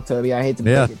just wrong, Toby. I hate to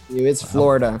break it to you. It's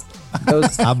Florida.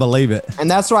 I believe it. And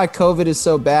that's why COVID is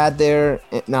so bad there.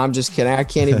 No, I'm just kidding. I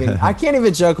can't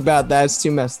even joke about that. It's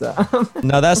too messed up.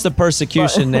 No, that's the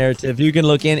persecution narrative. You can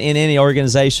look in any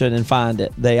organization and find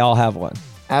it. They all have one.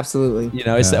 Absolutely.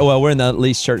 It's we're in the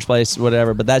least church place,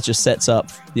 whatever, but that just sets up,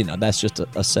 that's just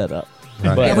a setup.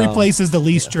 Right. But, every place is the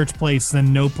least church place,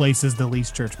 then no place is the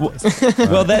least church place.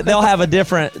 Well, they'll have a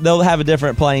different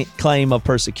claim of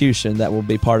persecution that will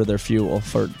be part of their fuel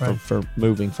for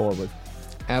moving forward.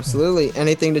 Absolutely.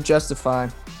 Anything to justify.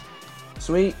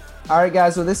 Sweet. All right,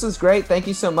 guys. Well, this was great. Thank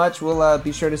you so much. We'll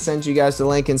be sure to send you guys the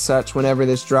link and such whenever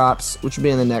this drops, which will be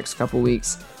in the next couple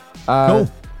weeks. Cool.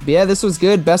 But yeah, this was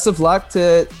good. Best of luck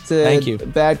to Thank you.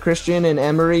 Bad Christian and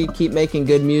Emery. Keep making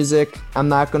good music. I'm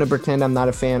not going to pretend I'm not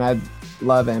a fan. I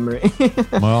love Emery.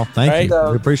 Well, thank you. So,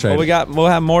 we appreciate it. We'll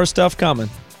have more stuff coming.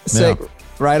 Sick. Yeah.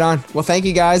 Right on. Well, thank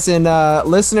you guys. And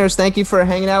listeners, thank you for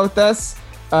hanging out with us.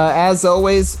 As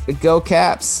always, go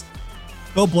Caps.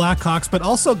 Go Blackhawks, but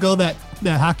also go that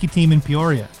hockey team in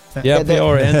Peoria.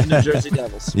 Peoria and the New Jersey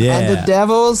Devils. Yeah. And the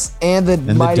Devils and the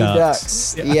Mighty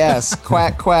Ducks. Yes.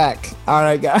 Quack, quack. All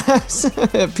right, guys.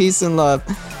 Peace and love.